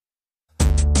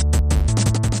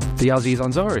the Aziz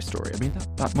Ansari story. I mean,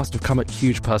 that must have come at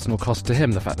huge personal cost to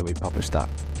him, the fact that we published that.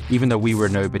 Even though we were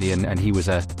nobody and he was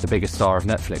the biggest star of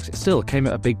Netflix, it still came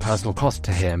at a big personal cost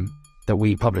to him that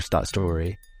we published that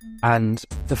story. And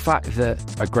the fact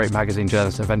that a great magazine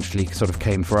journalist eventually sort of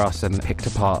came for us and picked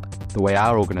apart the way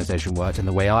our organisation worked and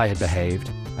the way I had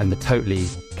behaved and the totally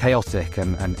chaotic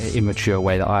and immature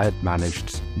way that I had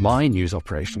managed my news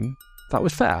operation, that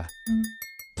was fair.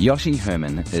 Joshi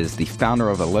Herrmann is the founder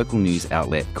of a local news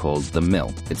outlet called The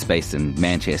Mill. It's based in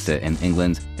Manchester in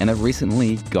England, and it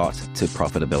recently got to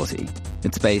profitability.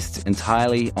 It's based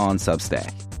entirely on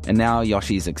Substack, and now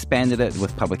Yoshi's expanded it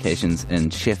with publications in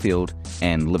Sheffield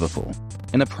and Liverpool.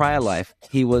 In a prior life,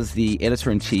 he was the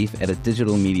editor-in-chief at a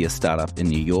digital media startup in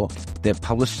New York that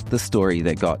published the story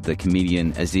that got the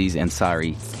comedian Aziz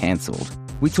Ansari cancelled.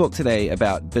 We talk today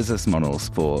about business models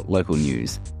for local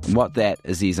news, and what that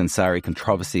Aziz Ansari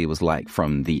controversy was like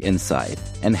from the inside,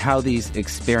 and how these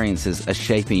experiences are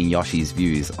shaping Yoshi's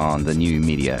views on the new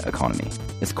media economy.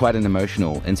 It's quite an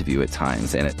emotional interview at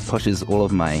times, and it pushes all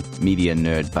of my media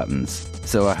nerd buttons.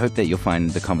 So I hope that you'll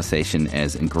find the conversation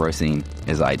as engrossing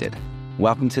as I did.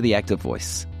 Welcome to The Active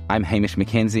Voice. I'm Hamish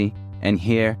McKenzie, and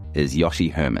here is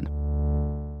Joshi Herrmann.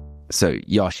 So,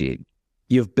 Joshi,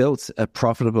 you've built a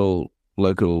profitable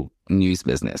local news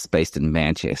business based in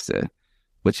Manchester,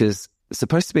 which is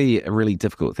supposed to be a really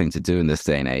difficult thing to do in this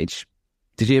day and age.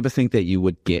 Did you ever think that you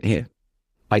would get here?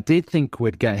 I did think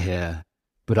we'd get here,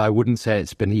 but I wouldn't say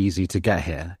it's been easy to get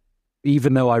here.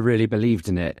 Even though I really believed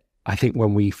in it, I think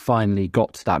when we finally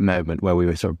got to that moment where we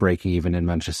were sort of breaking even in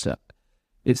Manchester,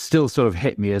 it still sort of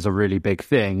hit me as a really big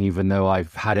thing, even though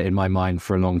I've had it in my mind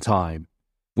for a long time.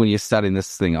 When you're starting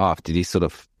this thing off, did you sort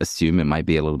of assume it might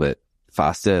be a little bit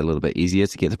faster, a little bit easier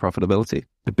to get to profitability?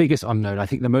 The biggest unknown, I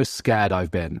think the most scared I've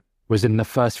been, was in the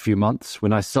first few months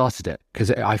when I started it,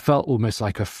 because I felt almost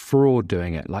like a fraud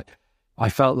doing it. Like, I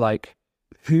felt like,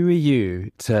 who are you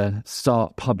to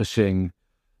start publishing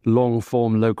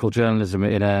long-form local journalism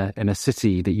in a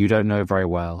city that you don't know very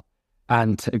well,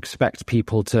 and to expect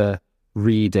people to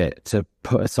read it, to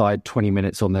put aside 20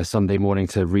 minutes on their Sunday morning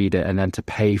to read it, and then to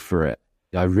pay for it?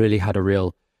 I really had a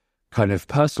real kind of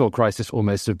personal crisis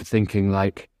almost of thinking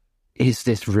like, is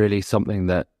this really something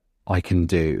that I can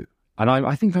do? And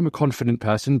I think I'm a confident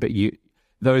person, but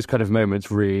those kind of moments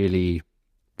really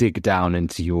dig down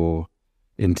into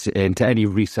into any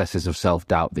recesses of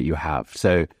self-doubt that you have.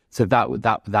 So that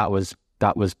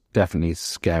was definitely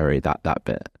scary, that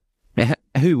bit.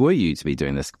 Who were you to be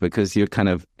doing this? Because you're kind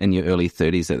of in your early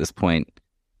 30s at this point.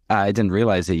 I didn't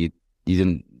realize that you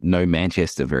didn't know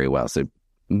Manchester very well. So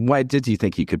why did you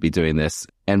think you could be doing this?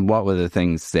 And what were the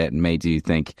things that made you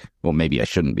think, well, maybe I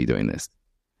shouldn't be doing this?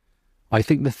 I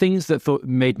think the things that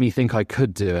made me think I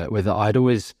could do it, whether I'd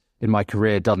always in my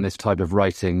career done this type of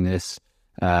writing, this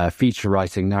feature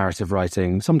writing, narrative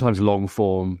writing, sometimes long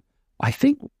form. I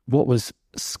think what was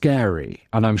scary,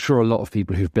 and I'm sure a lot of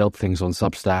people who've built things on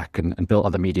Substack and built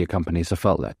other media companies have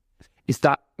felt that, is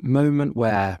that moment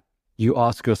where you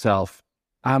ask yourself,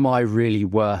 am I really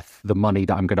worth the money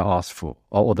that I'm going to ask for,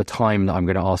 or the time that I'm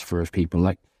going to ask for of people?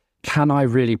 Like, can I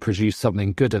really produce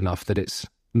something good enough that it's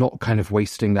not kind of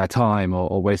wasting their time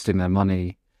or wasting their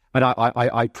money? And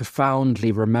I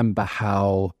profoundly remember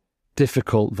how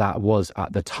difficult that was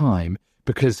at the time,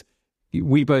 because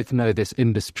we both know this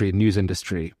industry, news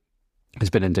industry, has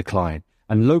been in decline,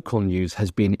 and local news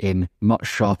has been in much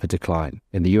sharper decline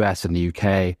in the US and the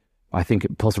UK, I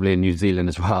think possibly in New Zealand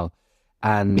as well,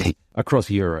 and across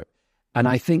Europe. And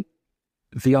I think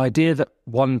the idea that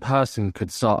one person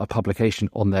could start a publication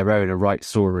on their own and write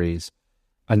stories,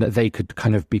 and that they could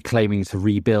kind of be claiming to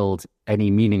rebuild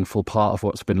any meaningful part of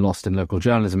what's been lost in local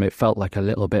journalism, it felt like a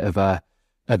little bit of an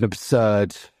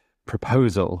absurd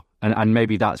proposal. And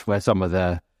maybe that's where some of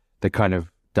the kind of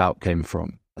doubt came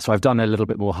from. So I've done a little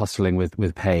bit more hustling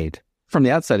with paid. From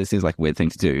the outside, it seems like a weird thing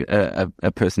to do.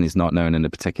 A person who's not known in a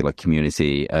particular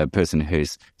community, a person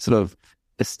who's sort of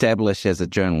established as a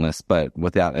journalist but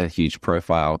without a huge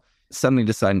profile, suddenly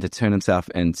deciding to turn himself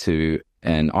into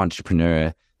an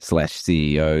entrepreneur /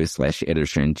 CEO /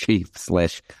 editor-in-chief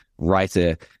 /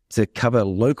 writer to cover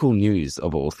local news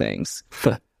of all things.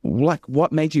 Like,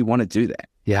 what made you want to do that?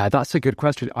 Yeah, that's a good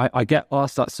question. I get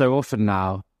asked that so often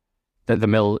now, that the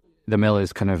mill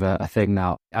is kind of a thing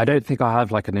now. I don't think I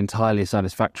have like an entirely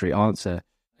satisfactory answer.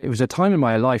 It was a time in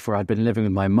my life where I'd been living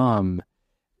with my mum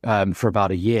for about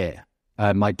a year.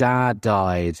 My dad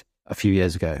died a few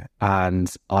years ago,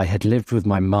 and I had lived with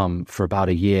my mum for about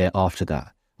a year after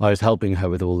that. I was helping her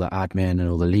with all the admin and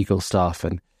all the legal stuff,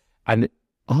 and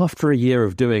after a year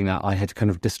of doing that, I had kind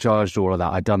of discharged all of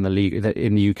that. I'd done the legal,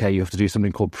 in the UK, you have to do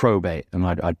something called probate, and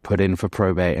I'd put in for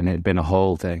probate, and it had been a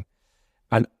whole thing.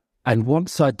 And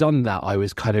once I'd done that, I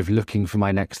was kind of looking for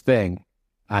my next thing.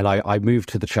 And I moved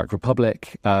to the Czech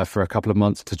Republic for a couple of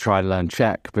months to try and learn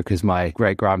Czech, because my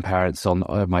great-grandparents,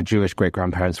 my Jewish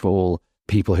great-grandparents, were all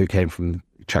people who came from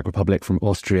Czech Republic, from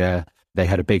Austria. They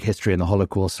had a big history in the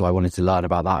Holocaust, so I wanted to learn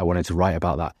about that. I wanted to write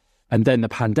about that. And then the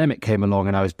pandemic came along,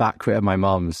 and I was back at my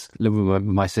mum's.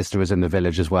 My sister was in the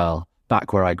village as well,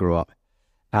 back where I grew up.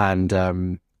 And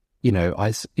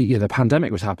the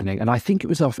pandemic was happening, and I think it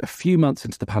was a few months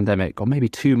into the pandemic, or maybe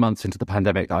 2 months into the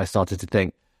pandemic, that I started to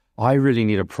think, I really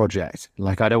need a project.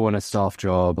 Like, I don't want a staff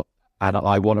job, and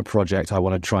I want a project. I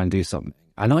want to try and do something.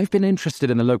 And I've been interested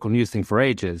in the local news thing for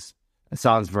ages. It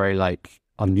sounds very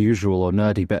unusual or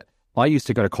nerdy, but I used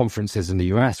to go to conferences in the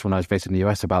US when I was based in the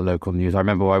US about local news. I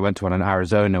remember I went to one in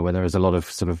Arizona where there was a lot of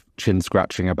sort of chin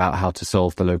scratching about how to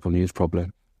solve the local news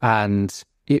problem. And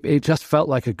it just felt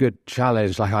like a good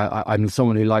challenge. Like I'm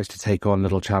someone who likes to take on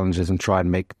little challenges and try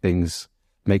and make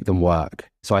them work.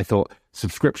 So I thought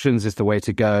subscriptions is the way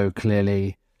to go,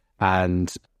 clearly,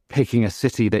 and picking a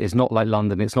city that is not like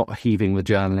London. It's not heaving with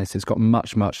journalists. It's got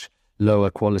much, much lower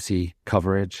quality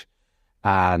coverage.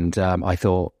 And I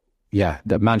thought,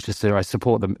 that Manchester, I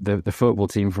support the football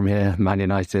team from here, Man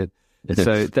United.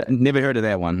 So never heard of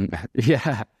that one.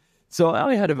 Yeah. So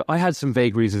I had some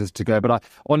vague reasons to go, but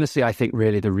I think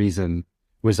really the reason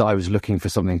was that I was looking for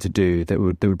something to do that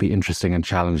would be interesting and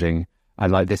challenging.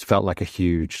 And this felt like a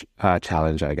huge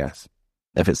challenge, I guess.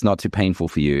 If it's not too painful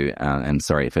for you, and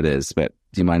sorry if it is, but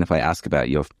do you mind if I ask about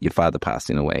your father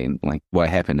passing away, and what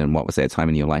happened, and what was that time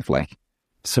in your life like?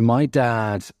 So my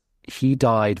dad, he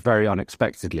died very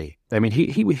unexpectedly. I mean,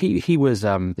 he was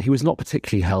not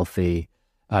particularly healthy.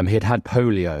 He had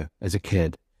polio as a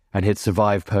kid, and he had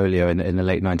survived polio in the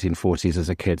late 1940s as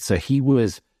a kid. So he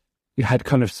had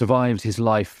kind of survived his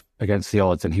life against the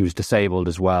odds, and he was disabled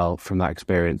as well from that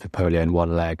experience of polio in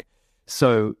one leg.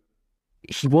 So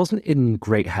he wasn't in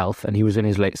great health, and he was in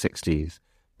his late 60s,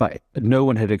 but no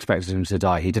one had expected him to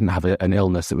die. He didn't have an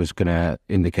illness that was going to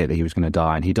indicate that he was going to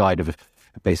die, and he died of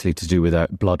basically to do with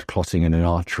blood clotting in an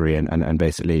artery, and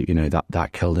basically, that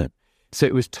killed him. So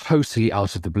it was totally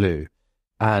out of the blue,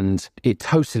 and it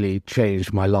totally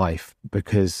changed my life,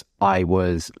 because I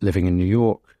was living in New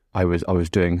York. I was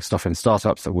doing stuff in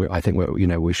startups that I think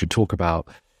we should talk about,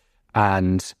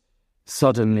 and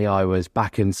suddenly I was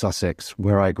back in Sussex,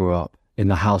 where I grew up, in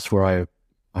the house where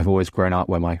I've always grown up,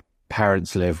 where my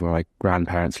parents live, where my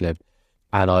grandparents lived.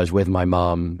 And I was with my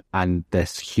mum, and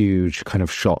this huge kind of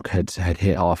shock had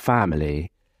hit our family.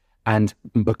 And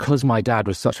because my dad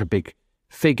was such a big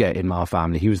figure in our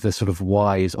family, he was the sort of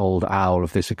wise old owl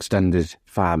of this extended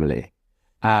family.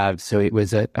 So it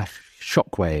was a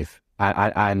shockwave.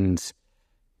 And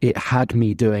it had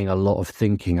me doing a lot of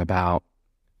thinking about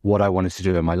what I wanted to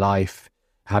do in my life,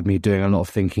 had me doing a lot of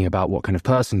thinking about what kind of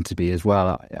person to be as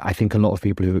well. I think a lot of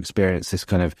people who experience this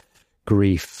kind of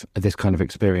grief, this kind of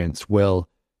experience, will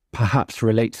perhaps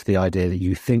relate to the idea that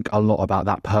you think a lot about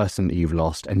that person that you've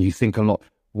lost, and you think a lot,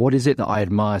 what is it that I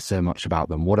admire so much about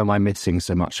them? What am I missing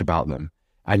so much about them?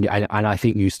 And I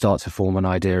think you start to form an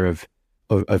idea of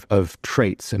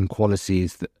traits and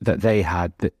qualities that they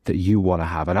had that you want to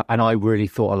have. And I really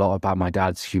thought a lot about my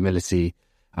dad's humility,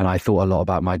 and I thought a lot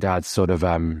about my dad's sort of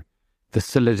the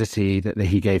solidity that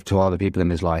he gave to other people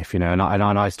in his life, and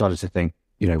I started to think,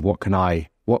 what can I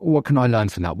learn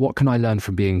from that? What can I learn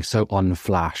from being so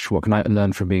unflash? What can I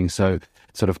learn from being so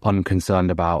sort of unconcerned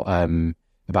about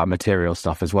material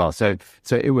stuff as well? So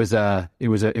it was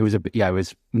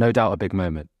no doubt a big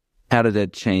moment. How did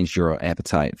it change your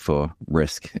appetite for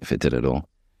risk, if it did at all?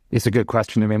 It's a good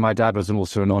question. I mean, my dad was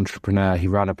also an entrepreneur. He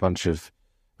ran a bunch of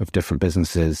different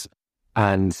businesses,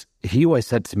 and he always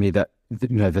said to me that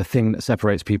the thing that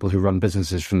separates people who run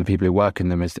businesses from the people who work in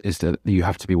them is that you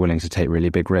have to be willing to take really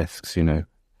big risks,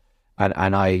 And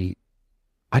I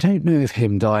don't know if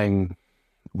him dying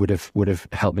would have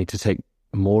helped me to take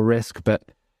more risk, but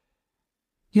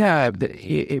yeah,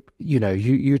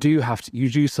 you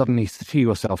do suddenly see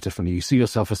yourself differently. You see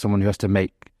yourself as someone who has to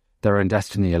make their own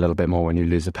destiny a little bit more when you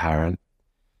lose a parent.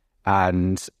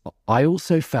 And I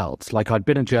also felt like I'd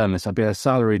been a journalist. I'd been a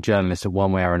salaried journalist in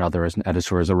one way or another, as an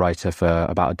editor, as a writer, for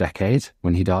about a decade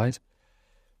when he died.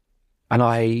 And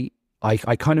I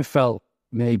kind of felt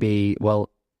maybe, well,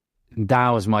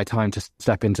 now is my time to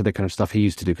step into the kind of stuff he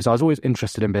used to do, because I was always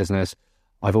interested in business.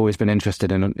 I've always been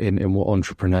interested in what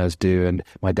entrepreneurs do, and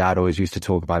my dad always used to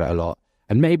talk about it a lot.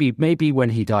 And maybe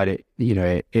when he died,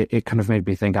 it kind of made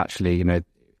me think, actually,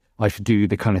 I should do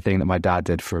the kind of thing that my dad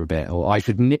did for a bit, or I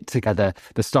should knit together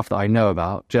the stuff that I know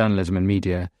about journalism and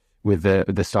media with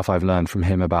the stuff I've learned from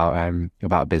him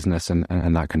about business and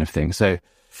that kind of thing. So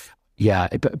yeah,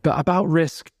 but about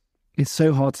risk, it's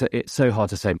so hard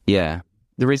to say. Yeah.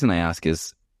 The reason I ask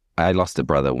is I lost a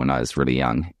brother when I was really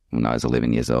young. When I was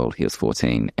 11 years old, he was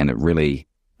 14, and it really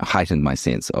heightened my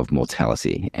sense of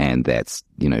mortality, and that's,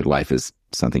 life is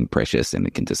something precious and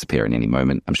it can disappear in any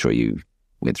moment. I'm sure you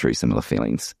went through similar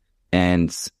feelings.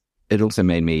 And it also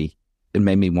made me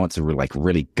want to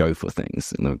really go for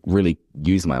things and really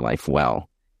use my life well,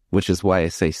 which is why I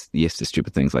say yes to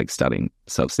stupid things like studying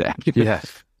Substack. Yeah.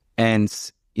 And,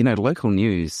 local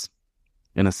news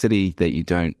in a city that you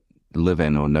don't live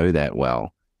in or know that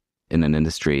well, in an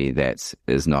industry that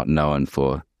is not known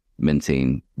for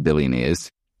minting billionaires,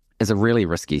 is a really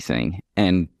risky thing,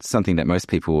 and something that most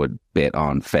people would bet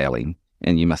on failing.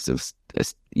 And you must have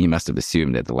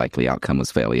assumed that the likely outcome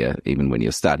was failure, even when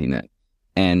you're starting it.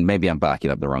 And maybe I'm barking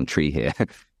up the wrong tree here,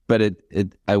 but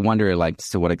I wonder,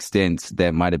 to what extent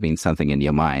there might have been something in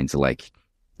your mind, life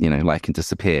can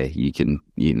disappear. You can,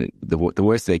 the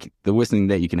worst thing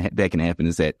that can happen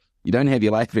is that you don't have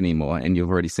your life anymore, and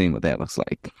you've already seen what that looks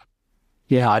like.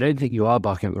 Yeah, I don't think you are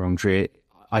barking up the wrong tree.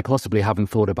 I possibly haven't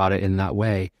thought about it in that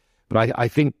way, but I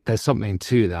think there's something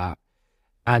to that.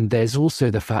 And there's also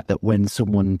the fact that when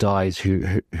someone dies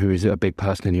who is a big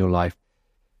person in your life,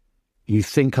 you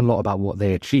think a lot about what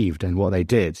they achieved and what they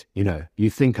did. You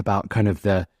think about kind of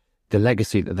the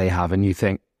legacy that they have, and you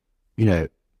think, if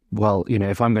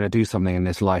I'm going to do something in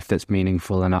this life that's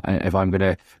meaningful, and if I'm going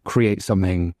to create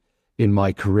something in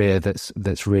my career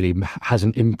that's really has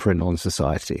an imprint on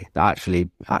society, that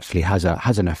actually has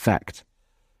an effect,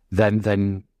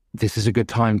 then this is a good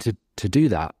time to do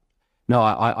that. No,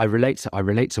 I relate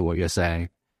to what you're saying,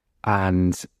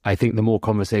 and I think the more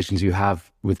conversations you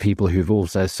have with people who've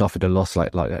also suffered a loss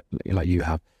like you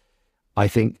have, I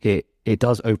think it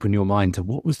does open your mind to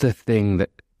what was the thing that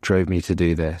drove me to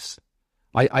do this.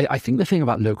 I think the thing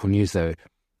about local news, though,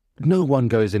 no one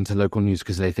goes into local news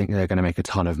because they think they're going to make a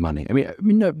ton of money. I mean,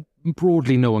 no,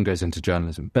 broadly, no one goes into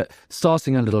journalism, but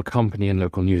starting a little company in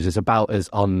local news is about as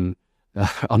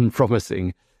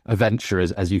unpromising a venture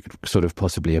as you could sort of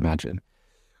possibly imagine.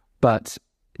 But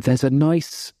there's a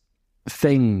nice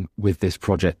thing with this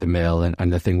project, The Mill,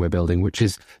 and the thing we're building, which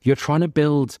is you're trying to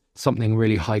build something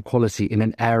really high quality in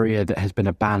an area that has been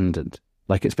abandoned.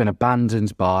 Like, it's been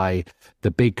abandoned by the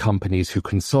big companies who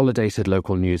consolidated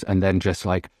local news and then just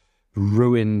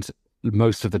ruined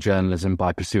most of the journalism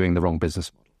by pursuing the wrong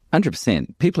business model.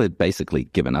 100%. People had basically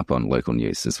given up on local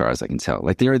news, as far as I can tell.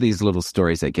 There are these little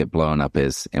stories that get blown up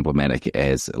as emblematic,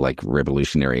 as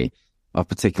revolutionary, of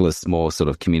particular small sort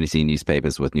of community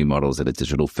newspapers with new models that are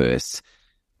digital first,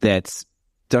 that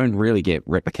don't really get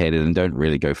replicated and don't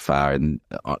really go far. And,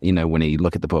 when you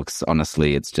look at the books,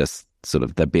 honestly, it's just sort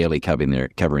of they're barely covering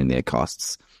their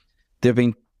costs. There have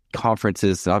been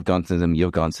conferences, I've gone to them,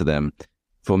 you've gone to them,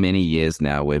 for many years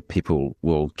now, where people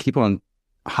will keep on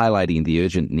highlighting the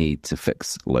urgent need to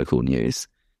fix local news.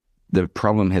 The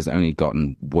problem has only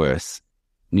gotten worse.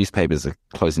 Newspapers are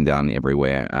closing down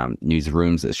everywhere.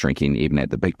 Newsrooms are shrinking, even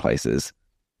at the big places.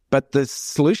 But the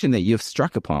solution that you've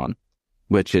struck upon,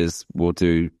 which is we'll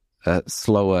do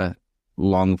slower,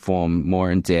 long-form,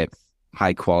 more in-depth,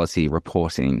 high-quality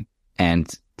reporting,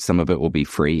 and some of it will be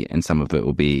free and some of it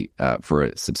will be for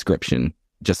a subscription,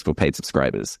 just for paid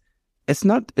subscribers. It's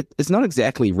not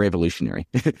exactly revolutionary.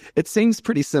 It seems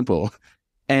pretty simple,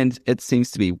 and it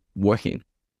seems to be working.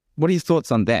 What are your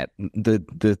thoughts on that?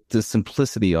 The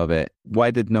simplicity of it.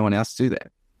 Why did no one else do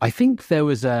that? I think there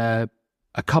was a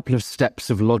couple of steps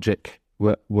of logic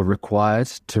were required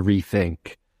to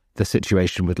rethink the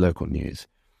situation with local news.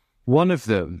 One of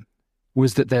them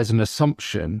was that there's an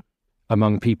assumption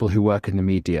among people who work in the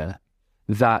media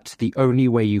that the only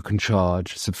way you can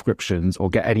charge subscriptions or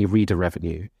get any reader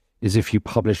revenue is if you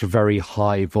publish very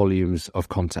high volumes of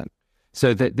content.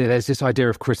 So there's this idea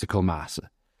of critical mass.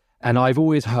 And I've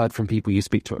always heard from people you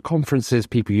speak to at conferences,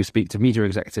 people you speak to, media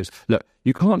executives, look,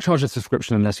 you can't charge a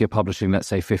subscription unless you're publishing, let's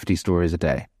say, 50 stories a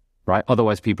day, right?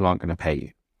 Otherwise, people aren't going to pay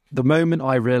you. The moment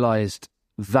I realized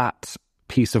that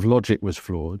piece of logic was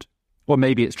flawed, or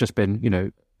maybe it's just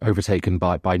been, overtaken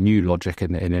by new logic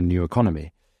in a new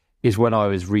economy, is when I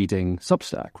was reading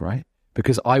Substack, right?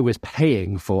 Because I was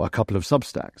paying for a couple of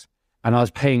Substacks, and I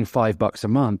was paying $5 a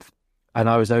month, and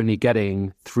I was only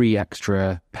getting 3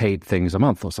 extra paid things a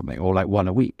month or something, or 1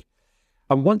 a week.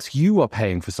 And once you are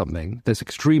paying for something that's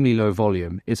extremely low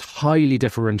volume, it's highly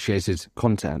differentiated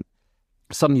content,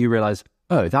 suddenly you realize,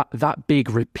 oh, that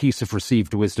big piece of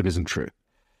received wisdom isn't true.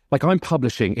 I'm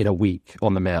publishing in a week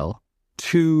on the Mill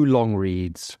 2 long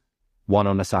reads, one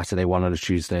on a Saturday, one on a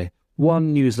Tuesday,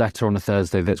 one newsletter on a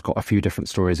Thursday that's got a few different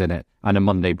stories in it, and a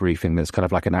Monday briefing that's kind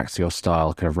of like an Axios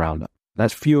style kind of roundup.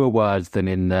 That's fewer words than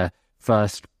in the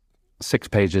first 6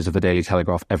 pages of the Daily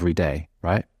Telegraph every day,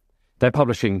 right? They're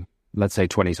publishing, let's say,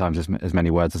 20 times as many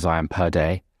words as I am per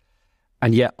day.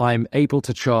 And yet I'm able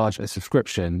to charge a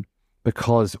subscription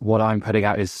because what I'm putting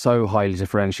out is so highly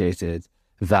differentiated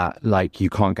that, like, you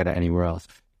can't get it anywhere else.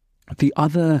 The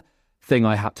other thing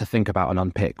I had to think about and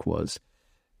unpick was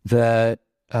the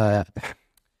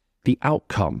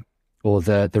outcome or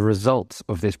the results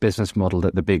of this business model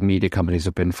that the big media companies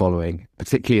have been following,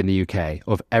 particularly in the UK,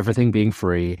 of everything being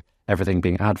free, everything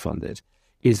being ad funded,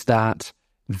 is that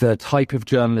the type of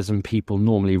journalism people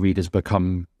normally read has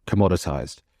become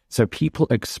commoditized. So people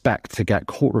expect to get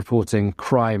court reporting,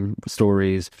 crime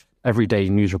stories, everyday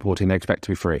news reporting, they expect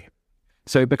to be free.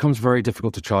 So it becomes very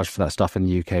difficult to charge for that stuff in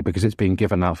the UK because it's being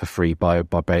given out for free by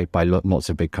lots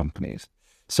of big companies.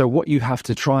 So what you have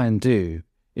to try and do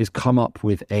is come up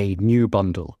with a new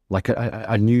bundle, like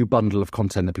a new bundle of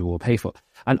content that people will pay for.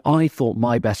 And I thought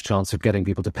my best chance of getting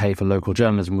people to pay for local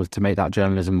journalism was to make that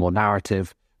journalism more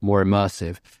narrative, more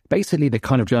immersive. Basically, the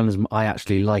kind of journalism I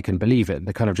actually like and believe in,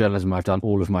 the kind of journalism I've done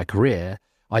all of my career.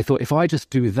 I thought if I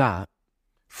just do that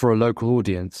for a local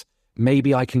audience,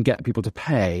 maybe I can get people to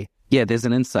pay. Yeah, there's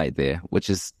an insight there, which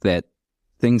is that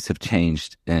things have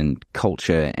changed in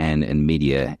culture and in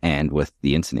media and with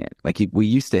the internet. Like, we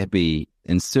used to be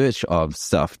in search of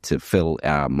stuff to fill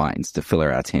our minds, to fill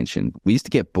our attention. We used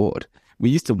to get bored.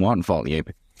 We used to want volume.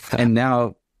 And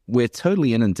now we're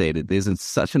totally inundated. There's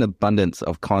such an abundance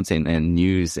of content and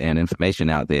news and information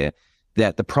out there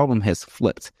that the problem has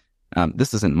flipped.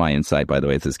 This isn't my insight, by the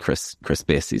way. This is Chris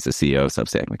Best. He's the CEO of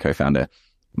Substack, my co-founder,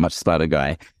 much smarter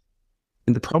guy.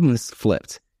 And the problem is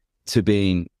flipped to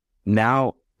being,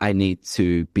 now I need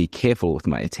to be careful with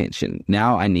my attention.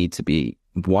 Now I need to be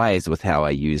wise with how I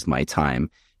use my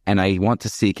time. And I want to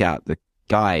seek out the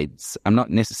guides. I'm not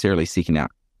necessarily seeking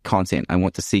out content. I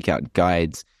want to seek out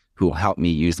guides who will help me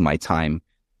use my time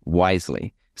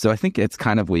wisely. So I think it's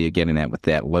kind of where you're getting at with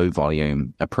that low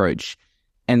volume approach.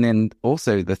 And then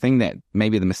also the thing that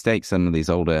maybe the mistake some of these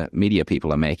older media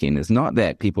people are making is not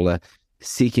that people are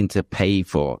seeking to pay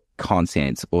for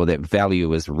content or that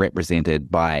value is represented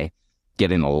by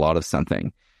getting a lot of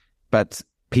something, but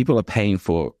people are paying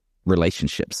for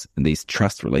relationships, and these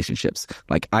trust relationships.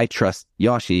 Like, I trust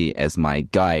Joshi as my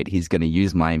guide. He's going to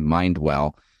use my mind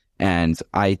well. And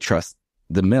I trust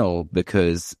the mill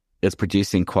because it's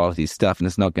producing quality stuff and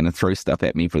it's not going to throw stuff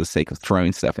at me for the sake of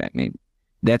throwing stuff at me.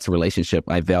 That's a relationship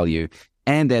I value,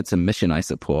 and that's a mission I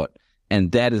support.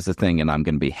 And that is the thing, and I'm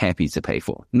going to be happy to pay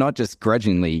for. Not just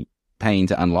grudgingly paying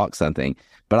to unlock something,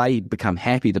 but I become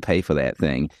happy to pay for that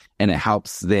thing. And it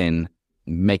helps then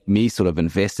make me sort of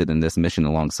invested in this mission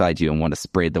alongside you and want to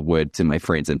spread the word to my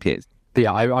friends and peers.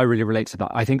 Yeah, I really relate to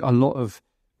that. I think a lot of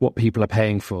what people are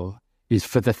paying for is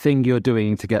for the thing you're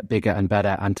doing to get bigger and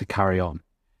better and to carry on.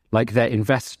 Like, they're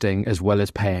investing as well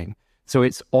as paying. So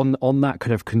it's on that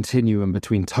kind of continuum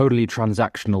between totally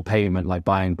transactional payment, like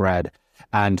buying bread,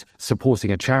 and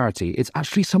supporting a charity. It's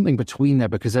actually something between there,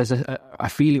 because there's a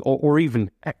feeling, or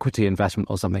even equity investment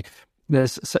or something.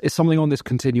 It's something on this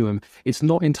continuum. It's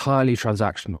not entirely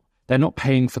transactional. They're not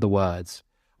paying for the words.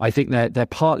 I think they're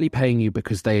partly paying you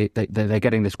because they're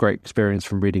getting this great experience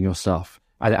from reading your stuff.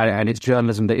 And it's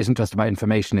journalism that isn't just about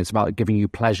information. It's about giving you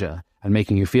pleasure and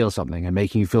making you feel something and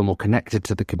making you feel more connected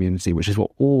to the community, which is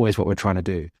always what we're trying to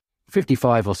do.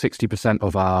 55 or 60%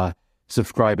 of our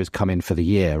subscribers come in for the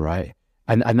year, right?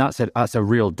 And that's a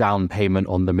real down payment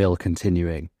on the mill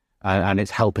continuing, and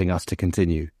it's helping us to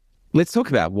continue. Let's talk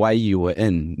about why you were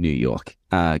in New York,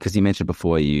 because you mentioned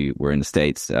before you were in the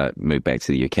States, moved back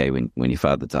to the UK when your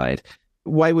father died.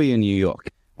 Why were you in New York?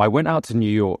 I went out to New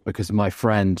York because my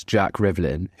friend Jack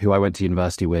Rivlin, who I went to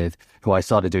university with, who I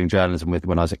started doing journalism with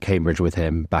when I was at Cambridge with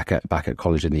him back at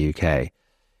college in the UK,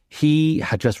 he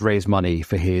had just raised money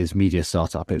for his media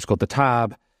startup. It was called The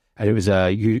Tab, and it was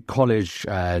a college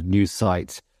news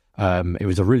site. It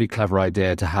was a really clever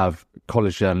idea to have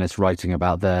college journalists writing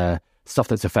about the stuff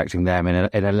that's affecting them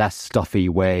in a less stuffy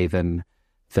way than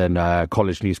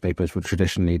college newspapers were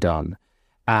traditionally done.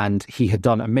 And he had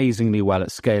done amazingly well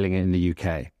at scaling it in the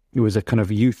UK. It was a kind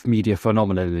of youth media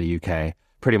phenomenon in the UK.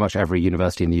 Pretty much every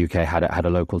university in the UK had a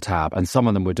local tab, and some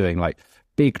of them were doing like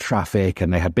big traffic,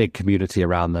 and they had big community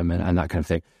around them and that kind of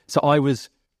thing. So I was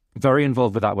very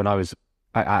involved with that when I was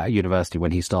at university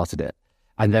when he started it.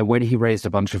 And then when he raised a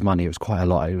bunch of money, it was quite a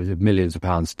lot. It was millions of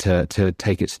pounds to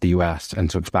take it to the US and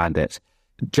to expand it.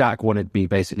 Jack wanted me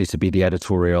basically to be the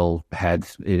editorial head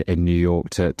in New York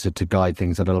to guide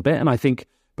things a little bit. And I think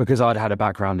because I'd had a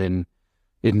background in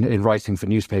writing for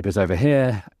newspapers over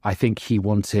here, I think he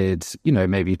wanted,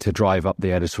 maybe to drive up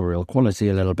the editorial quality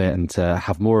a little bit and to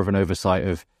have more of an oversight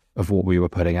of what we were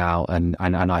putting out. And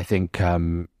I think, I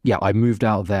moved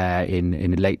out there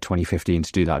in late 2015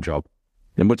 to do that job.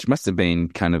 And which must have been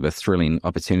kind of a thrilling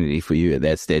opportunity for you at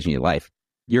that stage in your life.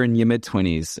 You're in your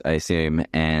mid-20s, I assume,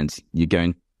 and you're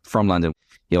going from London.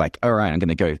 You're like, all right, I'm going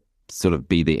to go sort of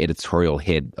be the editorial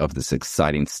head of this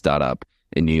exciting startup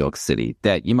in New York City.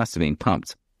 That you must have been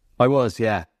pumped. I was,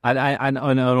 yeah. And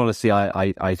honestly,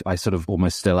 I sort of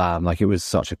almost still am. Like, it was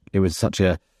such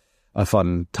a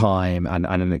fun time and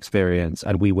an experience.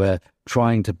 And we were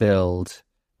trying to build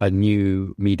a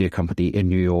new media company in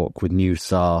New York with new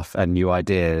staff and new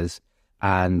ideas.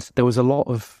 And there was a lot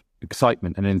of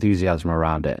excitement and enthusiasm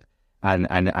around it. And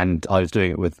I was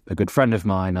doing it with a good friend of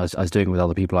mine. I was doing it with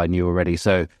other people I knew already.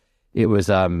 So it was,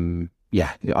 I don't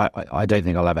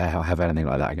think I'll ever have anything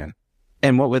like that again.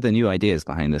 And what were the new ideas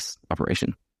behind this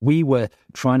operation? We were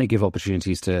trying to give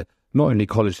opportunities to not only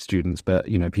college students, but,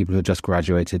 people who had just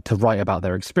graduated to write about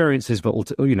their experiences, but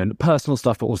also, personal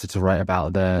stuff, but also to write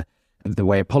about the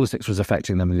way politics was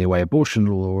affecting them and the way abortion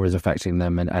law was affecting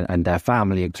them and their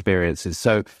family experiences.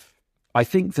 So I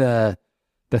think the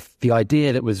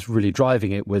idea that was really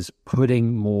driving it was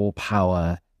putting more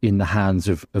power in the hands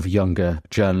of younger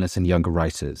journalists and younger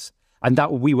writers. And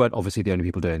that we weren't obviously the only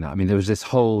people doing that. I mean, there was this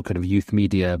whole kind of youth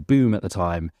media boom at the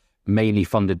time, mainly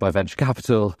funded by venture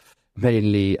capital,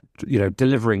 mainly,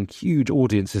 delivering huge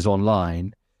audiences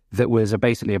online that was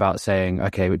basically about saying,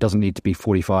 okay, it doesn't need to be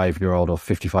 45-year-old or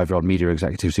 55-year-old media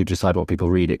executives who decide what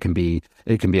people read. It can be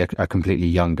a completely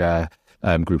younger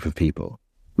group of people.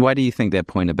 Why do you think that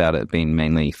point about it being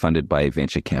mainly funded by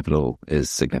venture capital is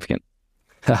significant?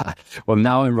 Well,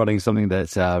 now I'm running something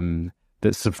that's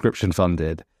subscription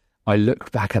funded. I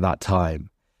look back at that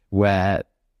time where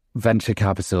venture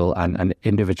capital and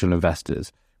individual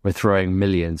investors were throwing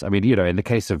millions. I mean, in the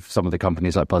case of some of the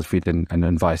companies like BuzzFeed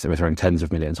and Vice, they were throwing tens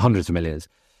of millions, hundreds of millions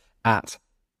at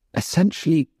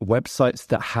essentially websites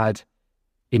that had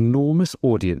enormous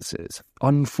audiences,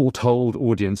 unforetold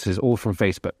audiences, all from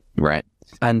Facebook. Right.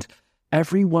 And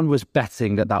everyone was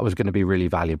betting that was going to be really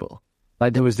valuable.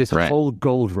 Like, there was this whole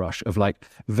gold rush of like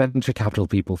venture capital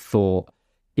people thought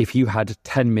if you had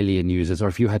 10 million users, or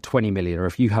if you had 20 million, or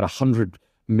if you had 100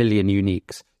 million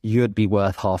uniques, you'd be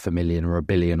worth 500,000 or 1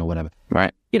 billion or whatever.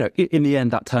 Right. In the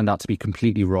end, that turned out to be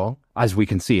completely wrong, as we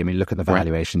can see. I mean, look at the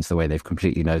valuations, the way they've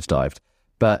completely nosedived.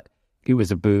 But it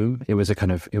was a boom. It was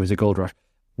a gold rush.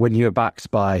 When you're backed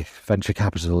by venture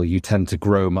capital, you tend to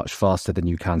grow much faster than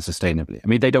you can sustainably. I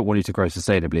mean, they don't want you to grow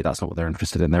sustainably. That's not what they're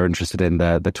interested in. They're interested in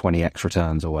the 20x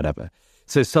returns or whatever.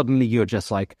 So suddenly you're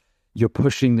just like, you're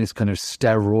pushing this kind of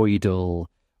steroidal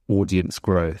audience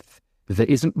growth that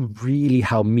isn't really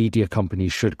how media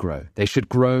companies should grow. They should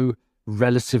grow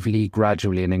relatively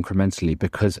gradually and incrementally,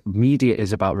 because media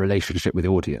is about relationship with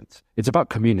the audience. It's about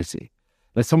community.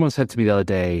 Like someone said to me the other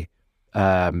day,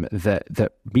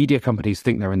 that media companies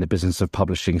think they're in the business of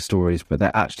publishing stories, but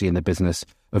they're actually in the business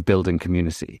of building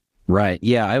community. Right.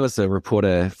 Yeah, I was a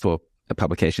reporter for a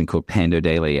publication called Pando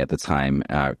Daily at the time,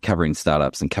 covering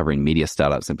startups and covering media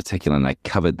startups in particular. And I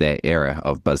covered that era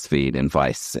of BuzzFeed and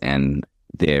Vice and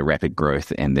their rapid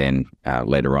growth. And then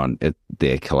later on,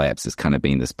 their collapse has kind of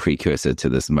been this precursor to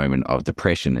this moment of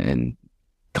depression in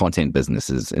content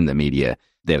businesses in the media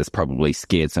that has probably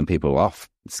scared some people off,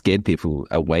 scared people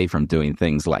away from doing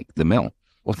things like The Mill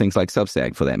or things like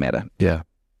Substack for that matter. Yeah.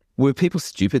 Were people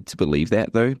stupid to believe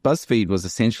that, though? BuzzFeed was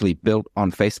essentially built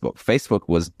on Facebook. Facebook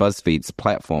was BuzzFeed's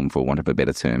platform, for want of a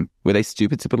better term. Were they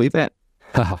stupid to believe that?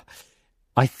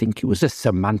 I think it was a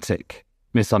semantic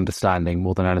misunderstanding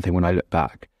more than anything when I look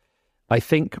back. I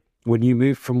think when you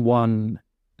move from one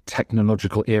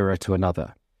technological era to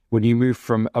another, when you move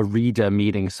from a reader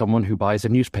meaning someone who buys a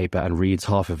newspaper and reads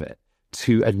half of it,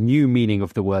 to a new meaning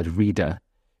of the word reader,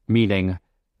 meaning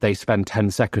they spend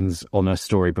 10 seconds on a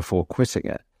story before quitting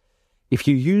it. If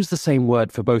you use the same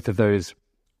word for both of those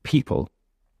people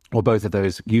or both of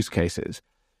those use cases,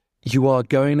 you are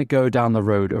going to go down the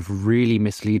road of really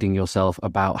misleading yourself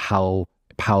about how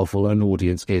powerful an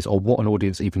audience is or what an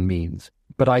audience even means.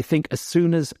 But I think as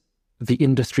soon as the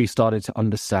industry started to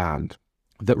understand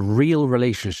that real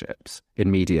relationships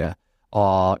in media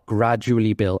are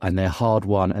gradually built and they're hard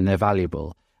won and they're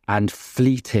valuable, and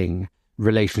fleeting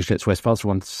relationships where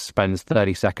someone spends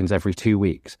 30 seconds every 2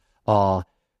 weeks are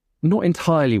not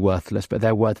entirely worthless, but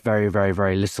they're worth very, very,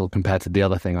 very little compared to the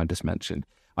other thing I just mentioned.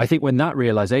 I think when that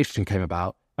realization came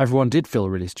about, everyone did feel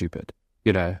really stupid,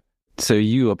 So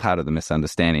you were part of the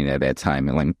misunderstanding at that time,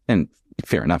 and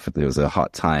fair enough, there was a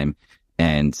hot time,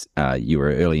 and you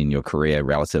were early in your career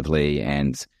relatively,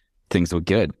 and things were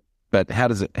good. But how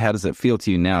does it feel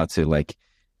to you now to like,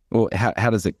 or how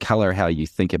does it color how you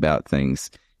think about things,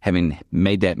 having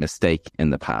made that mistake in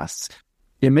the past?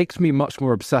 It makes me much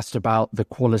more obsessed about the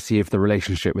quality of the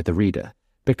relationship with the reader.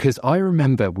 Because I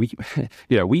remember we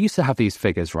used to have these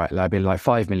figures, right? I mean, like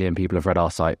 5 million people have read our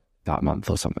site that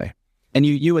month or something. And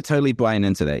you were totally buying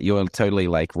into that. You were totally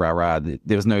like, rah.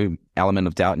 There was no element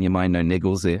of doubt in your mind, no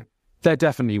niggles there. There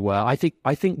definitely were. I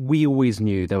think we always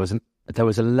knew there was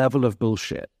a level of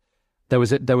bullshit. There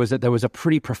was a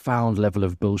pretty profound level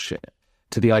of bullshit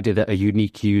to the idea that a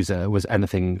unique user was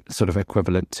anything sort of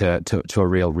equivalent to a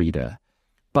real reader.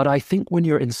 But I think when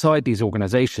you're inside these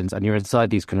organizations and you're inside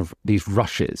these kind of these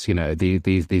rushes,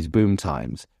 these boom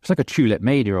times, it's like a tulip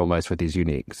mania almost with these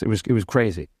uniques. It was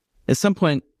crazy. At some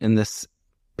point in this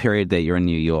period that you're in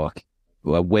New York,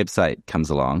 a website comes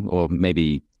along, or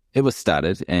maybe it was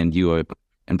started and you were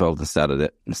involved in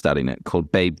starting it,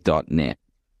 called Babe.net.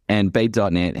 And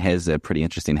Babe.net has a pretty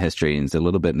interesting history and is a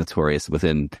little bit notorious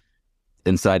within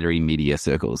insidery media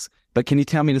circles. But can you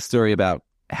tell me the story about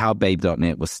how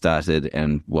Babe.net was started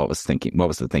and what was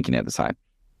the thinking at the time?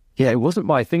 Yeah, it wasn't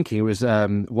my thinking. It was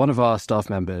one of our staff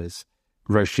members,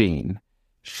 Roisin.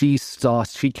 She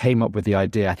came up with the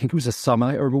idea. I think it was a summer.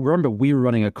 I remember we were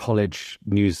running a college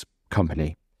news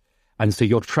company. And so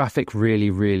your traffic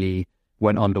really, really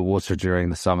went underwater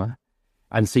during the summer.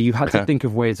 And so you had to think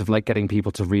of ways of like getting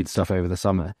people to read stuff over the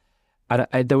summer.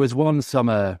 And there was one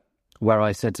summer where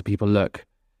I said to people, look,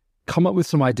 come up with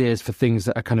some ideas for things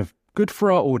that are kind of good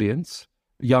for our audience,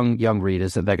 young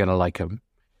readers, that they're going to like them,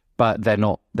 but they're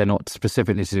not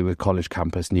specifically to do with college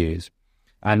campus news.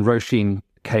 And Roisin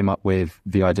came up with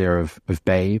the idea of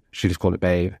Babe. She just called it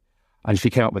Babe. And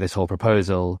she came up with this whole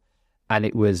proposal. And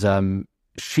it was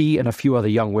she and a few other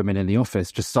young women in the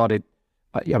office just started,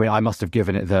 I mean, I must have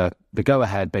given it the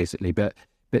go-ahead, basically, but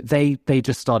they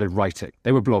just started writing.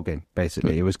 They were blogging,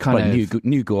 basically. It was kind of...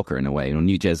 New Gawker in a way, or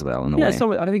New Jezebel in a way.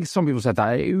 Yeah, I think some people said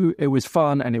that. It was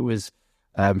fun, and it was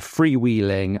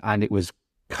freewheeling, and it was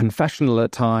confessional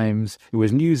at times. It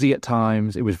was newsy at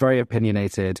times. It was very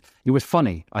opinionated. It was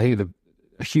funny. I think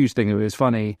a huge thing, it was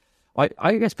funny.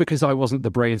 I guess because I wasn't the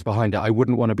brains behind it, I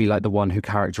wouldn't want to be like the one who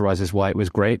characterizes why it was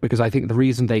great, because I think the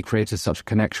reason they created such a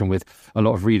connection with a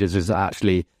lot of readers is that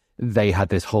actually they had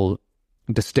this whole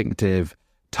distinctive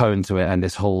tone to it and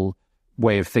this whole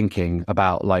way of thinking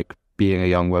about like being a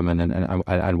young woman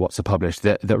and what's to publish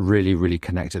that really, really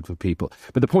connected with people.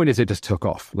 But the point is, it just took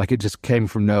off. Like, it just came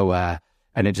from nowhere,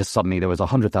 and it just suddenly there was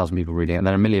 100,000 people reading it, and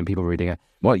then 1 million people reading it.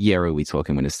 What year are we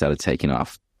talking when it started taking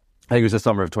off? I think it was the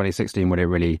summer of 2016 when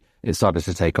it started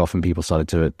to take off, and people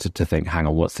started to think, hang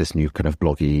on, what's this new kind of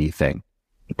bloggy thing?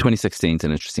 2016 is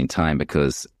an interesting time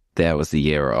because that was the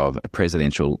year of a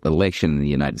presidential election in the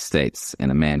United States,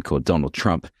 and a man called Donald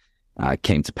Trump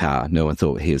came to power. No one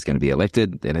thought he was going to be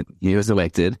elected. Then he was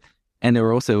elected. And there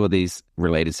were also these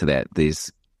related to that,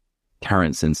 these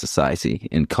currents in society,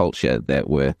 in culture that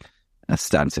were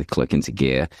starting to click into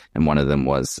gear. And one of them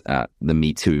was the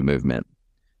Me Too movement.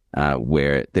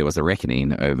 Where there was a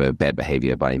reckoning over bad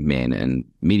behavior by men in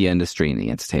media industry and the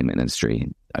entertainment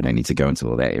industry. I don't need to go into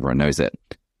all that. Everyone knows it.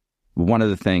 One of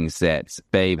the things that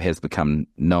Babe has become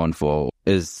known for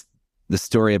is the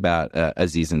story about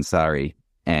Aziz Ansari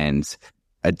and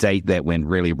a date that went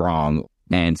really wrong,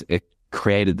 and it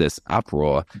created this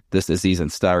uproar. This Aziz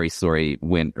Ansari story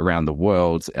went around the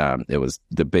world. It was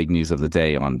the big news of the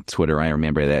day on Twitter. I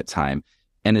remember at that time.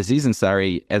 And Aziz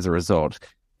Ansari, as a result,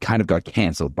 kind of got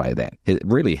cancelled by that. It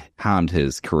really harmed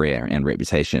his career and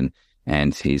reputation,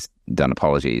 and he's done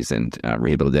apologies and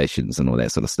rehabilitations and all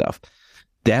that sort of stuff.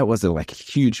 That was a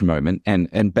huge moment,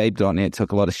 and Babe.net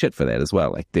took a lot of shit for that as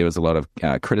well. Like, there was a lot of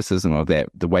criticism of that,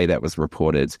 the way that was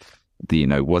reported.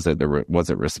 Was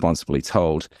it responsibly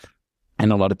told?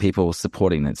 And a lot of people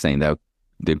supporting it, saying they're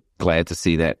glad to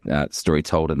see that story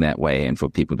told in that way, and for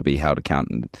people to be held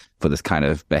accountable for this kind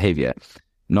of behavior.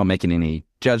 Not making any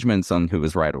judgments on who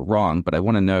was right or wrong, but I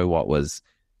want to know what was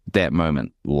that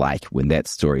moment like when that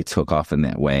story took off in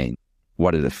that way.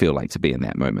 What did it feel like to be in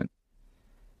that moment?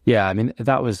 Yeah, I mean,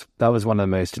 that was one of the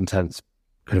most intense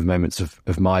kind of moments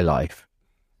of my life.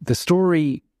 The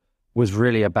story was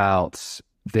really about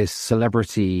this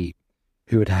celebrity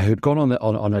who had gone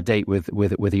on a date with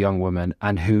a young woman,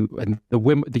 and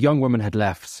the young woman had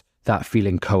left that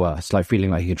feeling coerced, like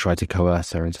feeling like he had tried to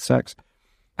coerce her into sex.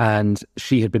 And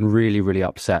she had been really, really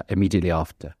upset immediately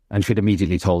after. And she'd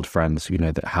immediately told friends,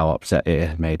 that how upset it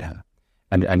had made her.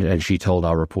 And she told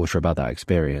our reporter about that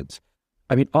experience.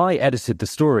 I mean, I edited the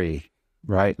story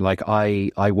right? Like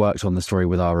I worked on the story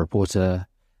with our reporter,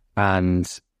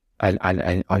 and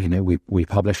you know, we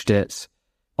published it.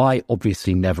 I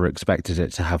obviously never expected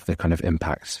it to have the kind of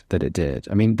impact that it did.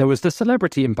 I mean, there was the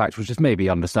celebrity impact, which is maybe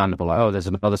understandable. Like, oh, there's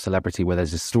another celebrity where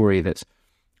there's a story that's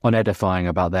unedifying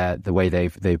about the way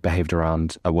they've behaved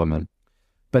around a woman.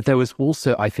 But there was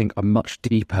also, I think, a much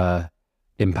deeper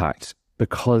impact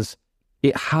because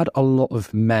it had a lot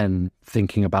of men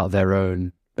thinking about their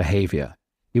own behavior.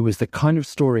 It was the kind of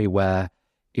story where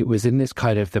it was in this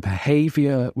kind of, the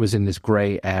behavior was in this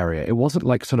grey area. It wasn't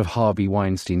like sort of Harvey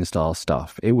Weinstein style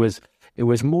stuff. It was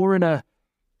more in a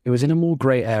more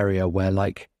grey area where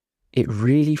like it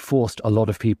really forced a lot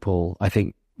of people, I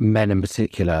think men in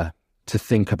particular, to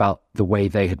think about the way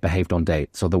they had behaved on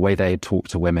dates or the way they had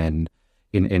talked to women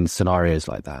in scenarios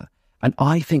like that. And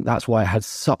I think that's why it had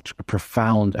such a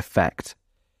profound effect.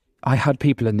 I had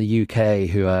people in the UK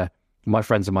who are my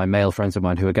friends and my male friends of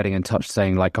mine who are getting in touch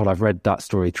saying like, God, I've read that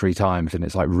story 3 times and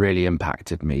it's like really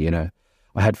impacted me, you know.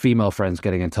 I had female friends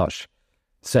getting in touch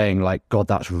saying like, God,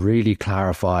 that's really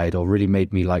clarified or really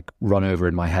made me like run over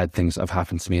in my head things that have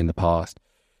happened to me in the past.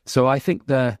 So I think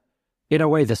in a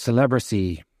way, the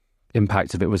celebrity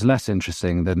impact of it was less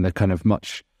interesting than the kind of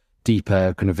much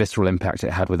deeper kind of visceral impact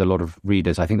it had with a lot of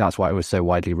readers. I think that's why it was so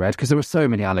widely read, because there were so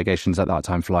many allegations at that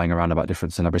time flying around about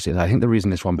different celebrities. I think the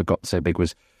reason this one got so big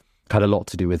had a lot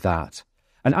to do with that.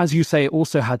 And as you say, it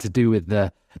also had to do with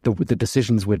the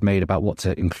decisions we'd made about what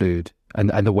to include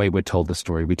and the way we'd told the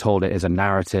story. We told it as a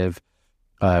narrative.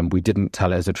 We didn't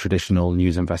tell it as a traditional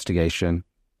news investigation.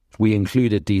 We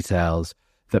included details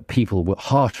that people were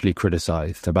harshly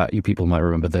criticized about. You people might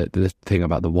remember the thing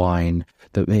about the wine,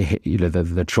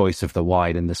 the choice of the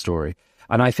wine in the story.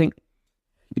 And I think,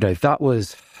 you know, that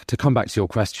was, to come back to your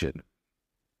question,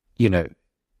 you know,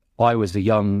 I was a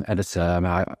young editor. I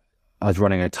mean, I was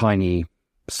running a tiny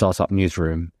startup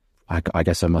newsroom. I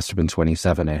guess I must have been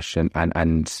 27-ish.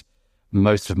 And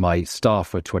most of my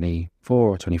staff were 24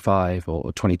 or 25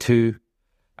 or 22.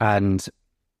 And,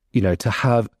 you know, to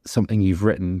have something you've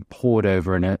written poured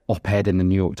over in an op-ed in the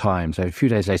New York Times. So a few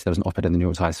days later, there was an op-ed in the New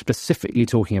York Times specifically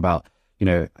talking about, you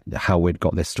know, how we'd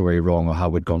got this story wrong or how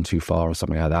we'd gone too far or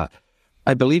something like that.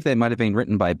 I believe they might have been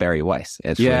written by Barry Weiss.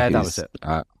 Actually, yeah, that was it.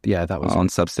 That was on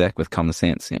Substack with Common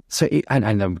Sense. Yeah. So,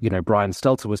 you know, Brian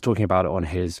Stelter was talking about it on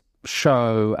his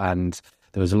show, and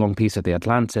there was a long piece at The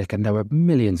Atlantic, and there were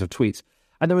millions of tweets,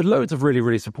 and there were loads of really,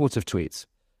 really supportive tweets.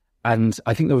 And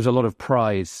I think there was a lot of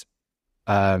pride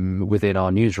within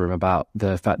our newsroom about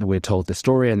the fact that we'd told the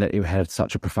story and that it had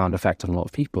such a profound effect on a lot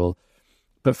of people.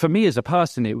 But for me as a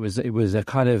person, it was a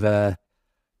kind of a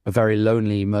very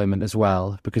lonely moment as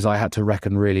well, because I had to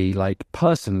reckon really like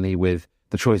personally with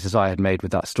the choices I had made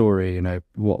with that story, you know,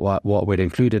 what we'd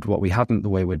included, what we hadn't, the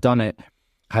way we'd done it.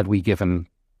 Had we given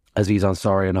Aziz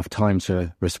Ansari enough time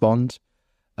to respond?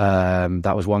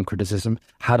 That was one criticism.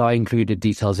 Had I included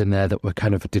details in there that were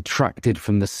kind of detracted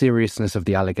from the seriousness of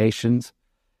the allegations?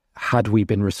 Had we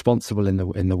been responsible in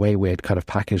the way we had kind of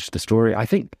packaged the story? I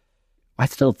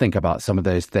still think about some of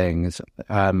those things.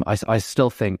 I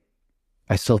still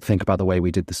think about the way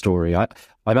we did the story.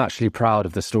 I'm actually proud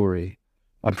of the story.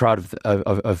 I'm proud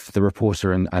of the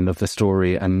reporter and of the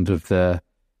story and of the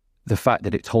fact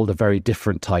that it told a very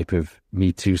different type of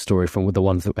Me Too story from the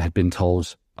ones that had been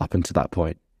told up until that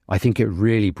point. I think it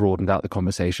really broadened out the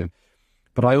conversation.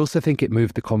 But I also think it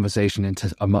moved the conversation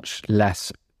into a much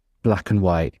less black and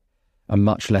white, a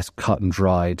much less cut and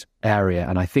dried area.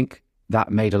 And I think that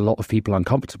made a lot of people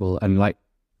uncomfortable, and like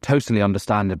totally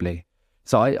understandably.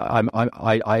 So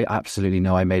I absolutely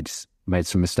know I made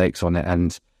some mistakes on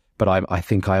it, but I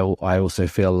think I also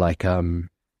feel like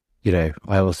you know,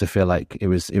 I also feel like it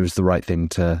was the right thing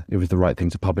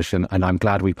to publish, and I'm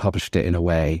glad we published it in a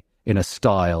way, in a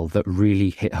style that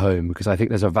really hit home, because I think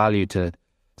there's a value to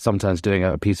sometimes doing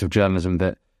a piece of journalism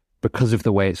that, because of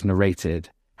the way it's narrated,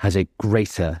 has a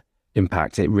greater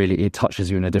impact. It touches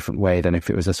you in a different way than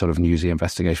if it was a sort of newsy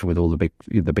investigation with all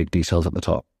the big details at the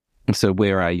top. So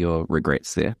where are your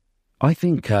regrets there? I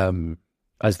think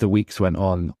as the weeks went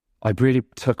on, I really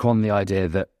took on the idea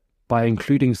that by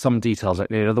including some details,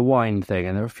 like, you know, the wine thing,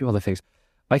 and there are a few other things,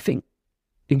 I think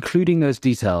including those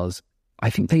details, I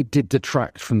think they did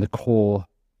detract from the core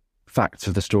facts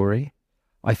of the story.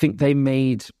 I think they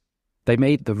made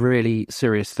the really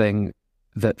serious thing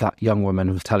that young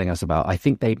woman was telling us about. I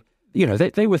think they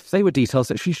were details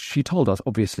that she told us,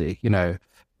 obviously, you know,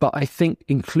 but I think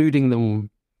including them,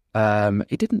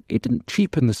 it didn't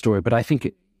cheapen the story, but I think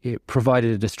it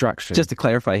provided a distraction. Just to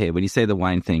clarify here, when you say the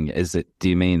wine thing, do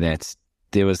you mean that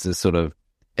there was this sort of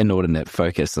inordinate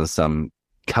focus on some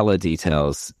color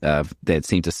details that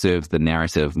seemed to serve the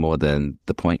narrative more than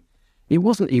the point? It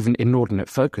wasn't even inordinate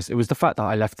focus. It was the fact that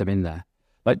I left them in there.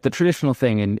 Like the traditional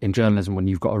thing in journalism when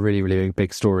you've got a really, really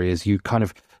big story is you kind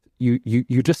of,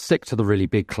 you just stick to the really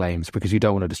big claims because you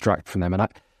don't want to distract from them.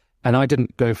 And I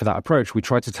didn't go for that approach. We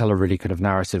tried to tell a really kind of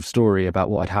narrative story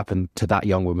about what had happened to that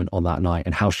young woman on that night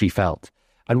and how she felt.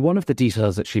 And one of the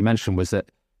details that she mentioned was that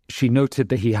she noted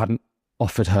that he hadn't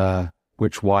offered her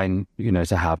which wine,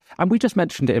 to have. And we just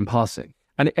mentioned it in passing.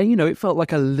 And it felt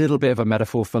like a little bit of a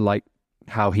metaphor for like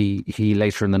how he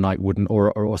later in the night wouldn't,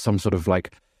 or some sort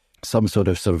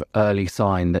of early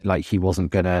sign that like he was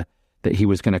gonna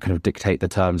kind of dictate the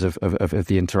terms of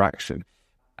the interaction.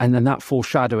 And then that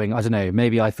foreshadowing, I don't know,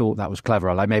 maybe I thought that was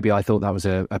clever. Like maybe I thought that was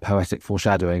a poetic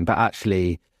foreshadowing. But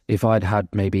actually, if I'd had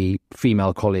maybe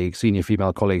senior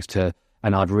female colleagues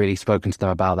and I'd really spoken to them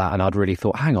about that, and I'd really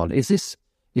thought, hang on, is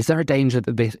there a danger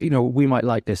that this, we might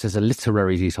like this as a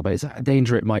literary detail, but is there a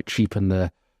danger it might cheapen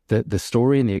the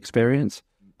story and the experience?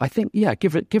 I think, yeah,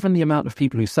 given the amount of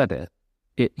people who said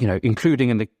it, including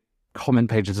in the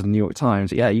comment pages of the New York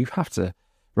Times, yeah, you have to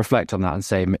reflect on that and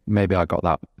say, maybe I got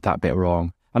that bit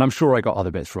wrong. And I'm sure I got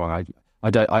other bits wrong.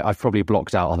 I've probably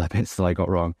blocked out other bits that I got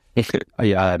wrong.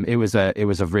 It was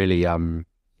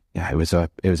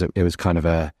kind of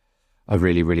a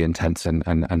really, really intense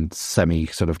and semi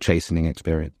sort of chastening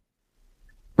experience.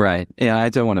 Right. Yeah, I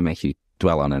don't want to make you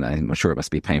dwell on it. I'm sure it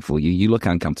must be painful. You look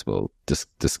uncomfortable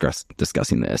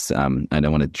discussing this. I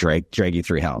don't want to drag you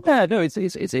through hell. Yeah, no, it's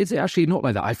actually not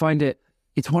like that. I find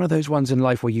it's one of those ones in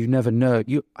life where you never know.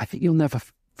 I think you'll never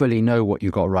fully know what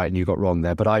you got right and you got wrong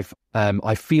there. But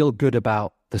I feel good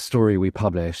about the story we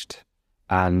published,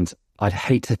 and I'd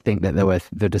hate to think that there were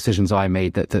the decisions I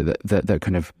made that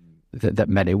kind of that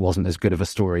meant it wasn't as good of a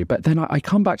story. But then I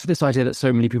come back to this idea that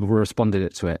so many people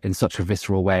responded to it in such a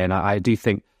visceral way, and I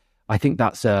think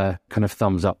that's a kind of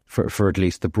thumbs up for at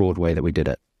least the broad way that we did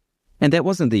it. And that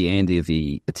wasn't the end of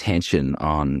the attention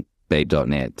on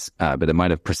Babe.net, but it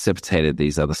might have precipitated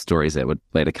these other stories that would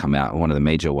later come out. One of the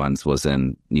major ones was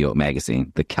in New York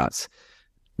Magazine, The Cut,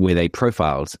 where they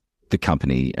profiled the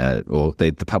company, or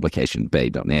the publication,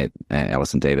 Babe.net.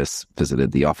 Alison Davis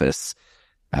visited the office,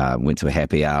 went to a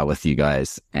happy hour with you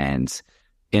guys, and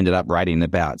ended up writing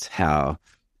about how,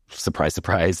 surprise,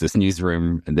 surprise, this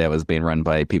newsroom that was being run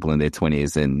by people in their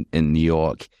 20s in New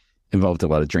York involved a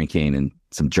lot of drinking and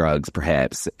some drugs,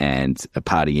 perhaps, and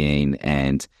partying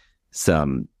and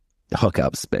some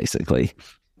hookups, basically.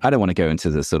 I don't want to go into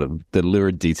the sort of the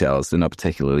lurid details. They're not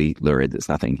particularly lurid. There's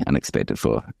nothing unexpected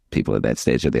for people at that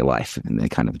stage of their life and their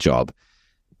kind of job.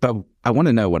 But I want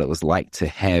to know what it was like to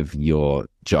have your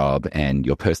job and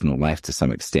your personal life to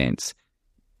some extent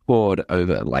poured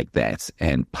over like that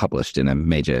and published in a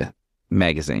major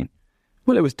magazine.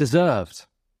 Well, it was deserved.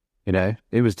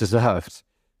 It was deserved.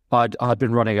 I'd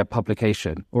been running a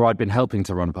publication, or I'd been helping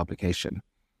to run a publication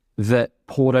that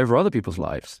poured over other people's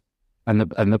lives and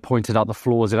that pointed out the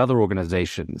flaws in other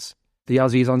organizations. The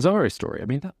Aziz Ansari story, I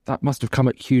mean, that must have come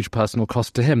at huge personal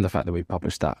cost to him, the fact that we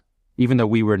published that. Even though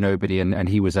we were nobody and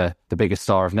he was the biggest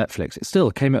star of Netflix, it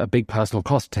still came at a big personal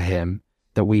cost to him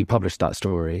that we published that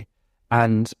story.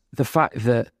 And the fact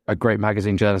that a great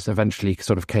magazine journalist eventually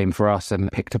sort of came for us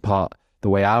and picked apart the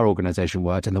way our organization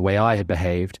worked and the way I had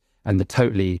behaved and the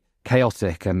totally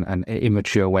chaotic and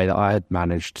immature way that I had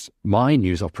managed my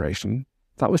news operation,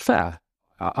 that was fair.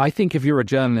 I think if you're a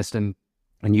journalist and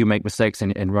you make mistakes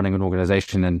in running an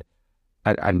organization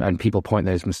and people point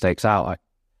those mistakes out,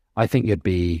 I think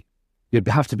you'd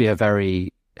have to be a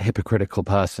very hypocritical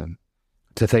person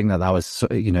to think that was,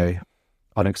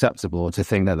 unacceptable, or to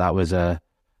think that was an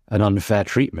unfair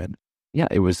treatment. Yeah,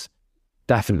 it was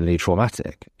definitely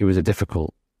traumatic. It was a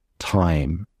difficult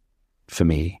time for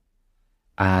me.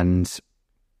 And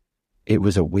it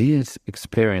was a weird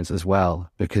experience as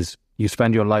well, because you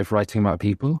spend your life writing about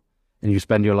people and you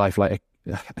spend your life like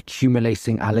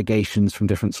accumulating allegations from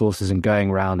different sources and going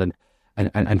around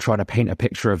and trying to paint a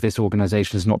picture of this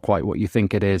organization is not quite what you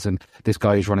think it is. And this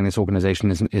guy who's running this organization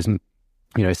isn't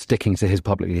sticking to his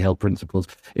publicly held principles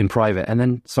in private. And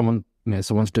then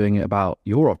someone's doing it about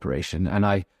your operation. And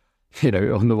on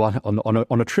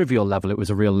a trivial level, it was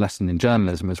a real lesson in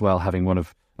journalism as well, having one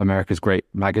of America's great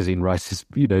magazine writers,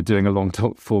 doing a long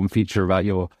form feature about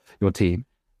your team.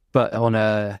 But on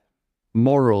a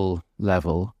moral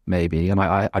level, maybe, and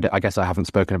I guess I haven't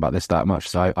spoken about this that much,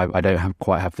 so I don't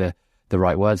quite have the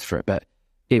right words for it, but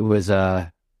it was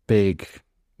a big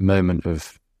moment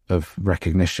of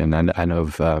recognition and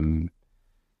of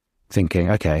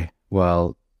thinking, okay,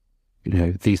 well,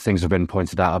 these things have been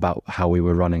pointed out about how we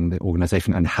were running the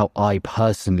organization and how I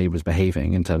personally was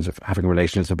behaving in terms of having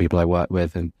relations with people I work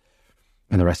with and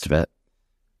the rest of it.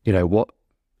 What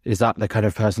is that the kind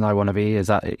of person I want to be? Is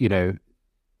that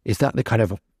the kind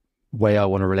of way I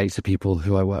want to relate to people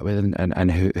who I work with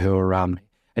and who are around me?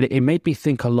 And it made me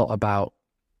think a lot about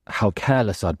how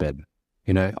careless I'd been.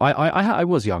 I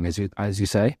was young, as you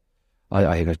say.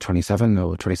 I think I was 27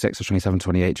 or 26 or 27,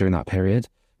 28 during that period,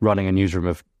 running a newsroom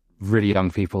of really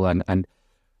young people and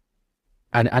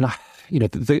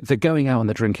the going out and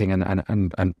the drinking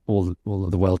and all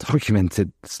of the well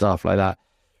documented stuff like that.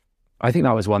 I think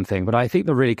that was one thing, but I think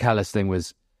the really careless thing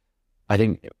was, I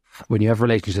think when you have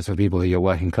relationships with people who you're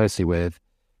working closely with,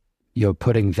 you're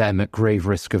putting them at grave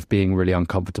risk of being really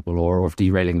uncomfortable or of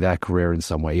derailing their career in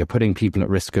some way. You're putting people at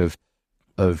risk of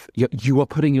you are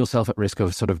putting yourself at risk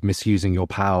of sort of misusing your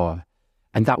power,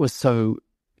 and that was so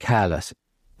careless.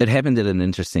 It happened at an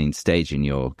interesting stage in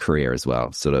your career as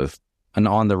well, sort of an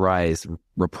on-the-rise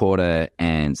reporter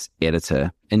and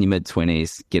editor in your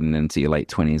mid-20s, getting into your late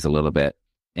 20s a little bit,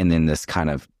 and then this kind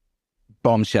of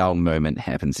bombshell moment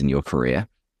happens in your career.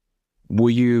 Were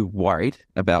you worried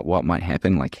about what might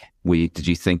happen? Like, did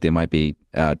you think there might be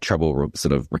trouble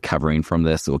sort of recovering from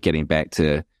this or getting back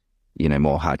to,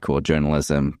 more hardcore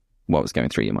journalism? What was going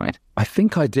through your mind? I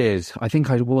think I did. I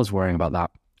think I was worrying about that.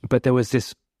 But there was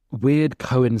this weird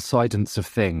coincidence of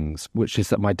things, which is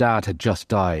that my dad had just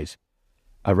died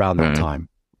around that time.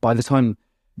 By the time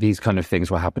these kind of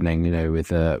things were happening,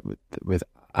 with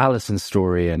Alison's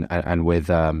story and with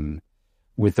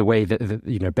the way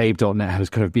that Babe.net was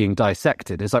kind of being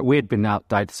dissected. It's like we'd been out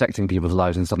dissecting people's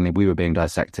lives and suddenly we were being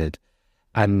dissected.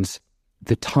 And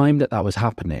the time that was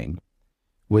happening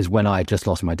was when I had just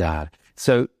lost my dad.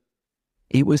 So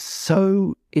it's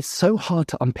so hard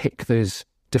to unpick those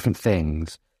different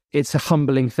things. It's a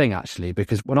humbling thing, actually,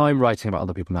 because when I'm writing about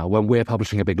other people now, when we're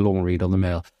publishing a big long read on the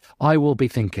Mill, I will be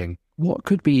thinking, what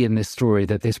could be in this story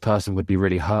that this person would be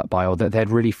really hurt by, or that they'd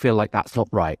really feel like that's not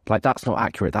right, like that's not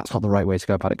accurate, that's not the right way to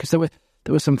go about it? Because there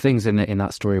were some things in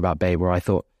that story about Babe where I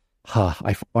thought,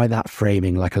 I find that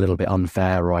framing like a little bit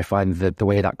unfair, or I find the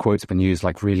way that quote's been used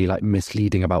like really like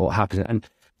misleading about what happened. And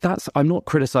I'm not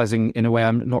criticizing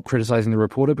the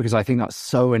reporter, because I think that's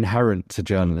so inherent to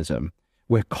journalism.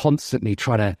 We're constantly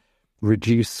trying to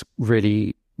reduce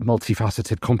really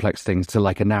multifaceted, complex things to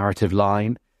like a narrative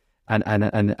line. And I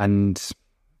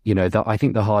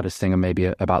think the hardest thing and maybe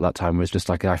about that time was just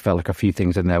like, I felt like a few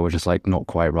things in there were just like not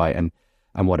quite right and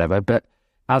whatever. But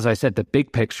as I said, the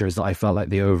big picture is that I felt like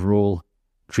the overall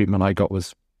treatment I got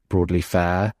was broadly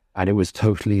fair, and it was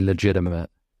totally legitimate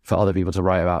for other people to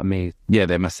write about me. Yeah,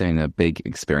 that must have been a big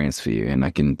experience for you, and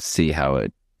I can see how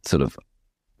it sort of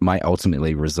might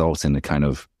ultimately result in a kind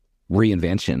of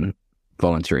reinvention,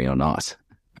 voluntary or not.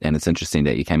 And it's interesting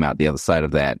that you came out the other side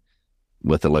of that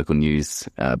with the local news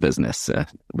business,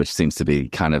 which seems to be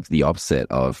kind of the opposite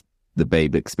of the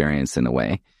Babe experience in a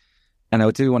way. And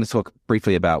I do want to talk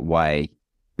briefly about why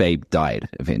Babe died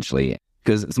eventually,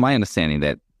 because it's my understanding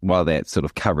that while that sort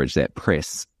of coverage, that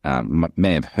press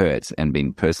may have hurt and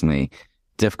been personally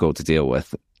difficult to deal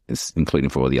with,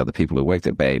 including for all the other people who worked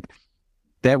at Babe,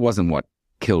 that wasn't what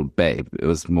killed Babe. It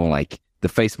was more like the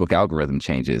Facebook algorithm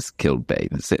changes killed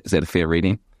Babe. Is that a fair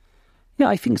reading? Yeah,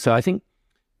 I think so. I think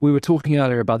we were talking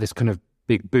earlier about this kind of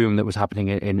big boom that was happening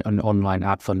in an online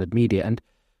ad-funded media, and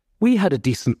we had a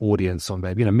decent audience on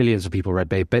Babe. Millions of people read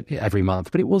Babe every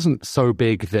month, but it wasn't so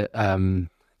big that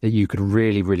that you could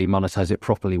really, really monetize it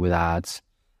properly with ads.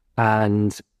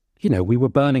 And we were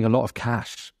burning a lot of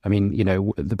cash. I mean,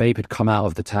 the Babe had come out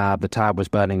of the Tab was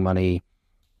burning money,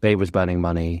 Babe was burning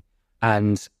money,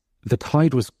 and the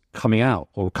tide was coming out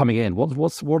or coming in. What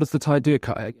does the tide do?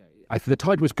 The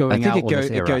tide was going out.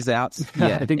 It goes out.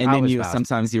 Yeah, and then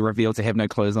sometimes you're revealed to have no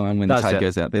clothes on when the tide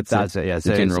goes out. That's it. Yeah,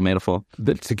 the general metaphor.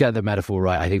 But to get the metaphor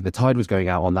right, I think the tide was going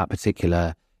out on that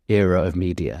particular era of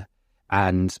media,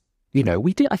 and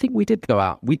we did go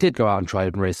out and try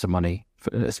and raise some money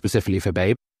specifically for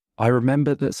Babe. I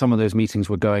remember that some of those meetings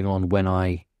were going on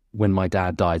when my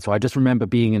dad died, so I just remember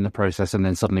being in the process and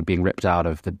then suddenly being ripped out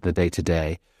of the day to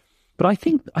day. But I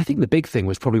think the big thing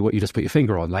was probably what you just put your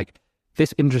finger on, like.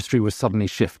 This industry was suddenly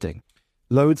shifting.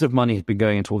 Loads of money had been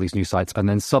going into all these new sites, and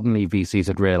then suddenly VCs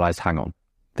had realized, hang on,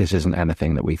 this isn't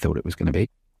anything that we thought it was going to be.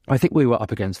 I think we were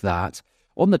up against that.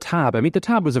 On the Tab, the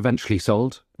Tab was eventually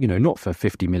sold, not for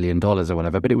 $50 million or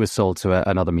whatever, but it was sold to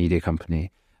another media company.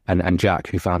 And Jack,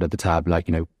 who founded the Tab,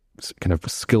 kind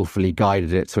of skillfully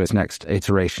guided it to its next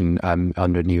iteration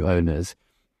under new owners.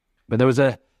 But it was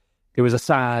a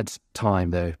sad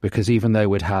time, though, because even though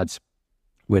we'd had,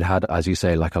 as you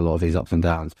say, like a lot of these ups and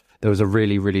downs, there was a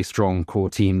really, really strong core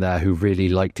team there who really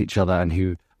liked each other and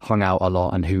who hung out a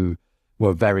lot and who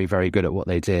were very, very good at what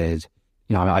they did.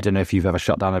 You know, I don't know if you've ever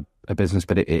shut down a business,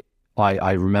 but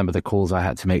I remember the calls I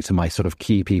had to make to my sort of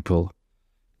key people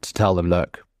to tell them,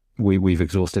 look, we've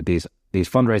exhausted these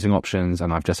fundraising options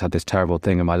and I've just had this terrible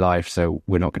thing in my life, so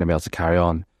we're not going to be able to carry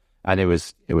on. And it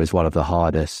was one of the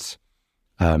hardest,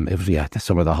 some of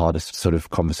the hardest sort of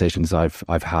conversations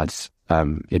I've had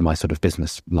in my sort of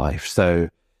business life. So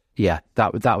yeah,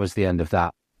 that was the end of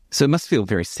that. So it must feel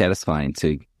very satisfying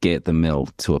to get the mill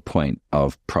to a point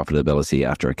of profitability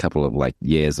after a couple of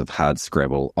years of hard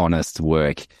scrabble, honest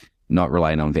work, not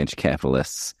relying on venture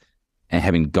capitalists, and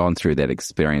having gone through that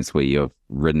experience where you've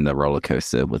ridden the roller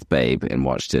coaster with Babe and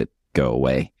watched it go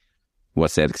away.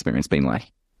 What's that experience been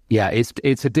like? Yeah,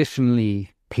 it's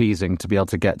additionally pleasing to be able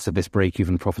to get to this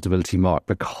break-even profitability mark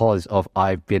because of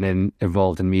I've been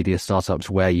involved in media startups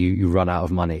where you run out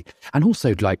of money, and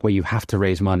also where you have to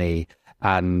raise money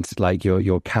and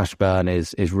your cash burn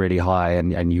is really high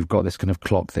and you've got this kind of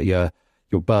clock that your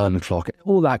burn clock,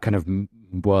 all that kind of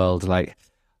world.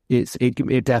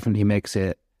 It definitely makes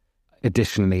it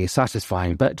additionally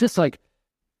satisfying. But just like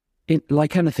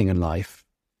anything in life,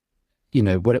 you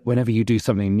know, whenever you do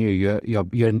something new,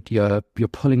 you're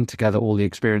pulling together all the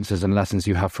experiences and lessons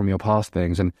you have from your past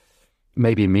things. And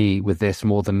maybe me with this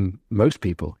more than most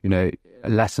people, you know,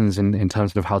 lessons in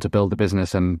terms of how to build the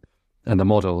business and the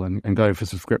model and going for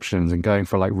subscriptions and going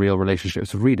for real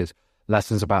relationships with readers,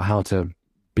 lessons about how to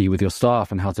be with your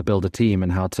staff and how to build a team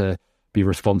and how to be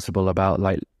responsible about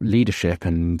leadership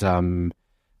and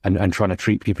trying to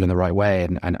treat people in the right way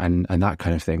and that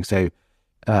kind of thing. So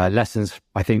lessons,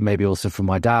 I think maybe also from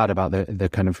my dad about the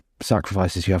kind of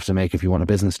sacrifices you have to make if you want a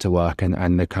business to work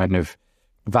and the kind of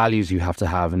values you have to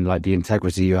have and the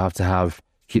integrity you have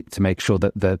to make sure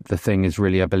that the thing is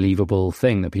really a believable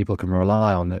thing that people can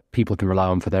rely on, that people can rely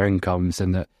on for their incomes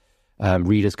and that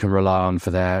readers can rely on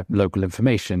for their local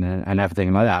information and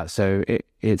everything like that. So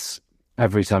it's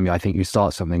every time I think you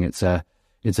start something, it's a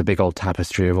big old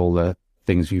tapestry of all the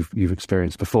things you've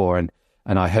experienced before.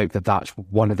 And I hope that that's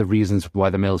one of the reasons why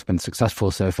the mill's been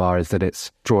successful so far, is that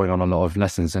it's drawing on a lot of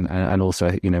lessons and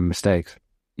also, you know, mistakes.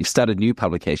 You've started new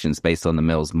publications based on the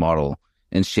mill's model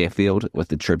in Sheffield with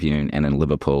the Tribune and in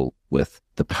Liverpool with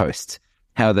the Post.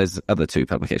 How are those other two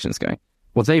publications going?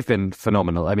 Well, they've been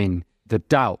phenomenal. I mean, the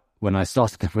doubt when I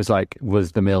started them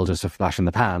was the mill just a flash in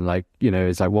the pan?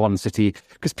 It's one city,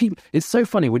 because people, it's so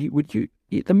funny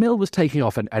the mill was taking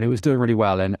off and it was doing really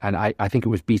well. And I think it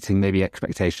was beating maybe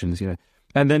expectations, you know.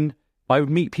 And then I would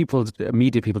meet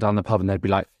media people down the pub and they'd be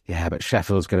like, yeah, but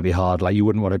Sheffield's going to be hard. You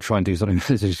wouldn't want to try and do something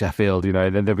in Sheffield, you know,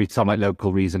 and then there'd be some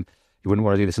local reason you wouldn't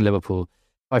want to do this in Liverpool.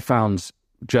 I found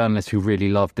journalists who really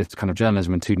loved this kind of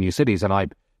journalism in two new cities and I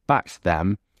backed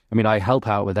them. I mean, I help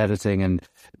out with editing and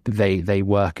they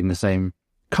work in the same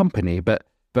company, but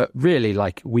really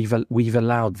we've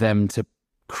allowed them to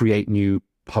create new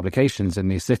publications in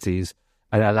these cities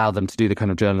and allow them to do the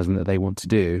kind of journalism that they want to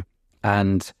do.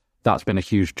 And that's been a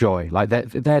huge joy.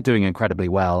 They're doing incredibly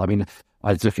well. I mean,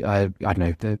 I don't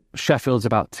know, the Sheffield's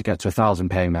about to get to 1,000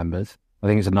 paying members. I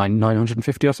think it's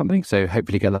 950 or something. So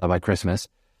hopefully get that by Christmas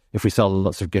if we sell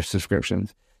lots of gift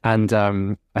subscriptions. And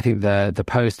I think the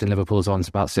Post in Liverpool's on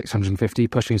about 650,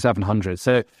 pushing 700.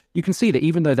 So you can see that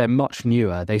even though they're much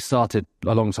newer, they started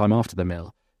a long time after the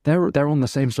mill. They're on the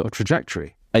same sort of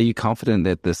trajectory. Are you confident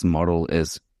that this model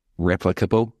is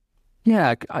replicable?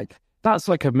 Yeah, that's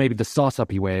maybe the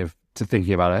startup-y way to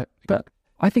thinking about it. But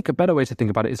I think a better way to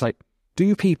think about it is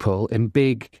do people in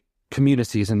big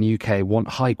communities in the UK want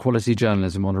high-quality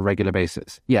journalism on a regular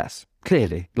basis? Yes,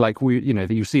 clearly.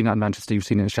 You've seen that in Manchester, you've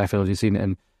seen it in Sheffield, you've seen it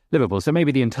in Liverpool. So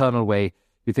maybe the internal way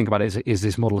you think about it is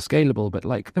this model scalable? But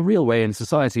the real way in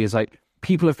society is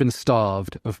people have been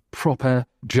starved of proper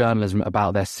journalism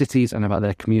about their cities and about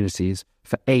their communities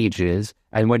for ages.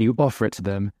 And when you offer it to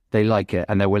them, they like it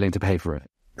and they're willing to pay for it.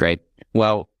 Great.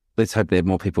 Well, let's hope that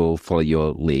more people follow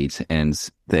your lead and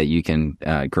that you can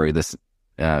grow this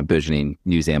burgeoning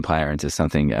news empire into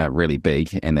something really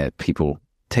big and that people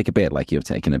take a bet like you've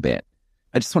taken a bet.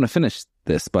 I just want to finish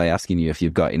this by asking you if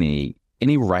you've got any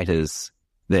writers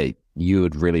that you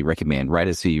would really recommend,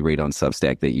 writers who you read on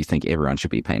Substack that you think everyone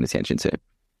should be paying attention to.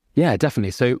 Yeah,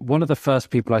 definitely. So one of the first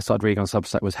people I started reading on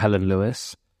Substack was Helen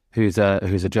Lewis, who's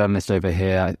a journalist over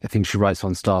here. I think she writes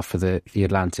on staff for the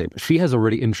Atlantic. But she has a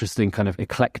really interesting kind of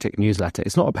eclectic newsletter.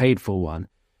 It's not a paid for one,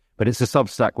 but it's a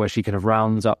Substack where she kind of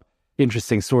rounds up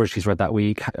interesting stories she's read that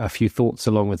week, a few thoughts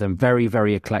along with them. Very,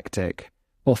 very eclectic.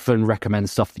 Often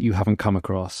recommends stuff that you haven't come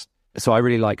across. So I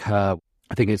really like her.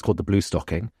 I think it's called The Blue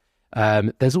Stocking.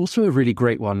 There's also a really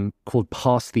great one called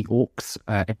Past the Aux,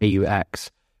 AUX,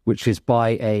 which is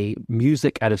by a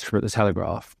music editor at The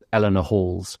Telegraph, Eleanor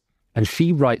Halls. And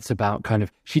she writes about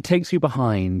she takes you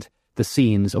behind the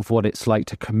scenes of what it's like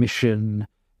to commission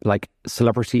like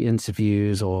celebrity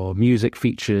interviews or music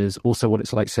features, also what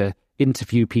it's like to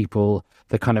interview people,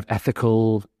 the kind of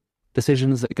ethical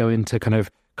decisions that go into kind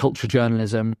of culture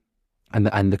journalism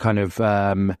and the kind of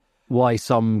why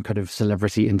some kind of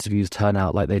celebrity interviews turn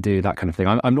out like they do, that kind of thing.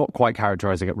 I'm not quite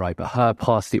characterizing it right, but her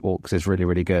Past the Aux is really,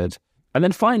 really good. And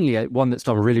then finally, one that's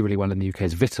done really, really well in the UK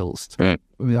is Vittles,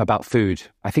 about food.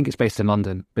 I think it's based in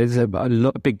London. There's a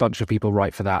big bunch of people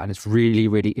write for that, and it's really,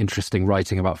 really interesting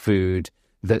writing about food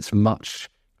that's much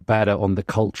better on the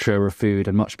culture of food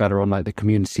and much better on like the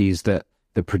communities that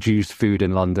produce food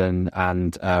in London.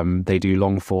 And they do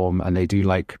long form and they do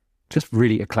like just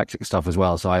really eclectic stuff as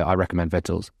well. So I recommend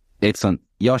Vittles. Excellent.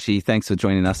 Yoshi, thanks for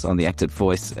joining us on The Active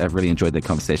Voice. I've really enjoyed the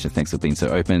conversation. Thanks for being so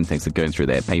open. Thanks for going through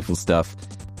that painful stuff.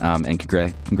 And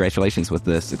congratulations with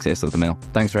the success of The Mill.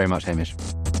 Thanks very much, Hamish.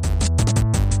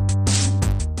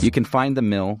 You can find The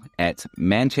Mill at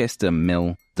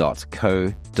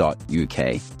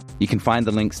manchestermill.co.uk. You can find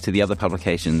the links to the other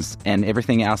publications and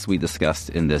everything else we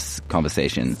discussed in this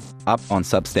conversation up on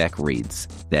Substack Reads.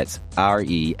 That's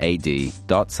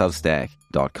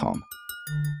read.substack.com.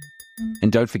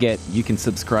 And don't forget, you can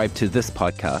subscribe to this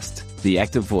podcast, The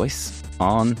Active Voice,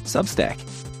 on Substack.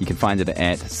 You can find it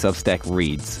at Substack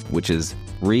Reads, which is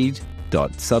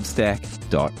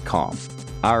read.substack.com.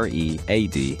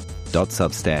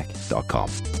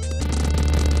 read.substack.com.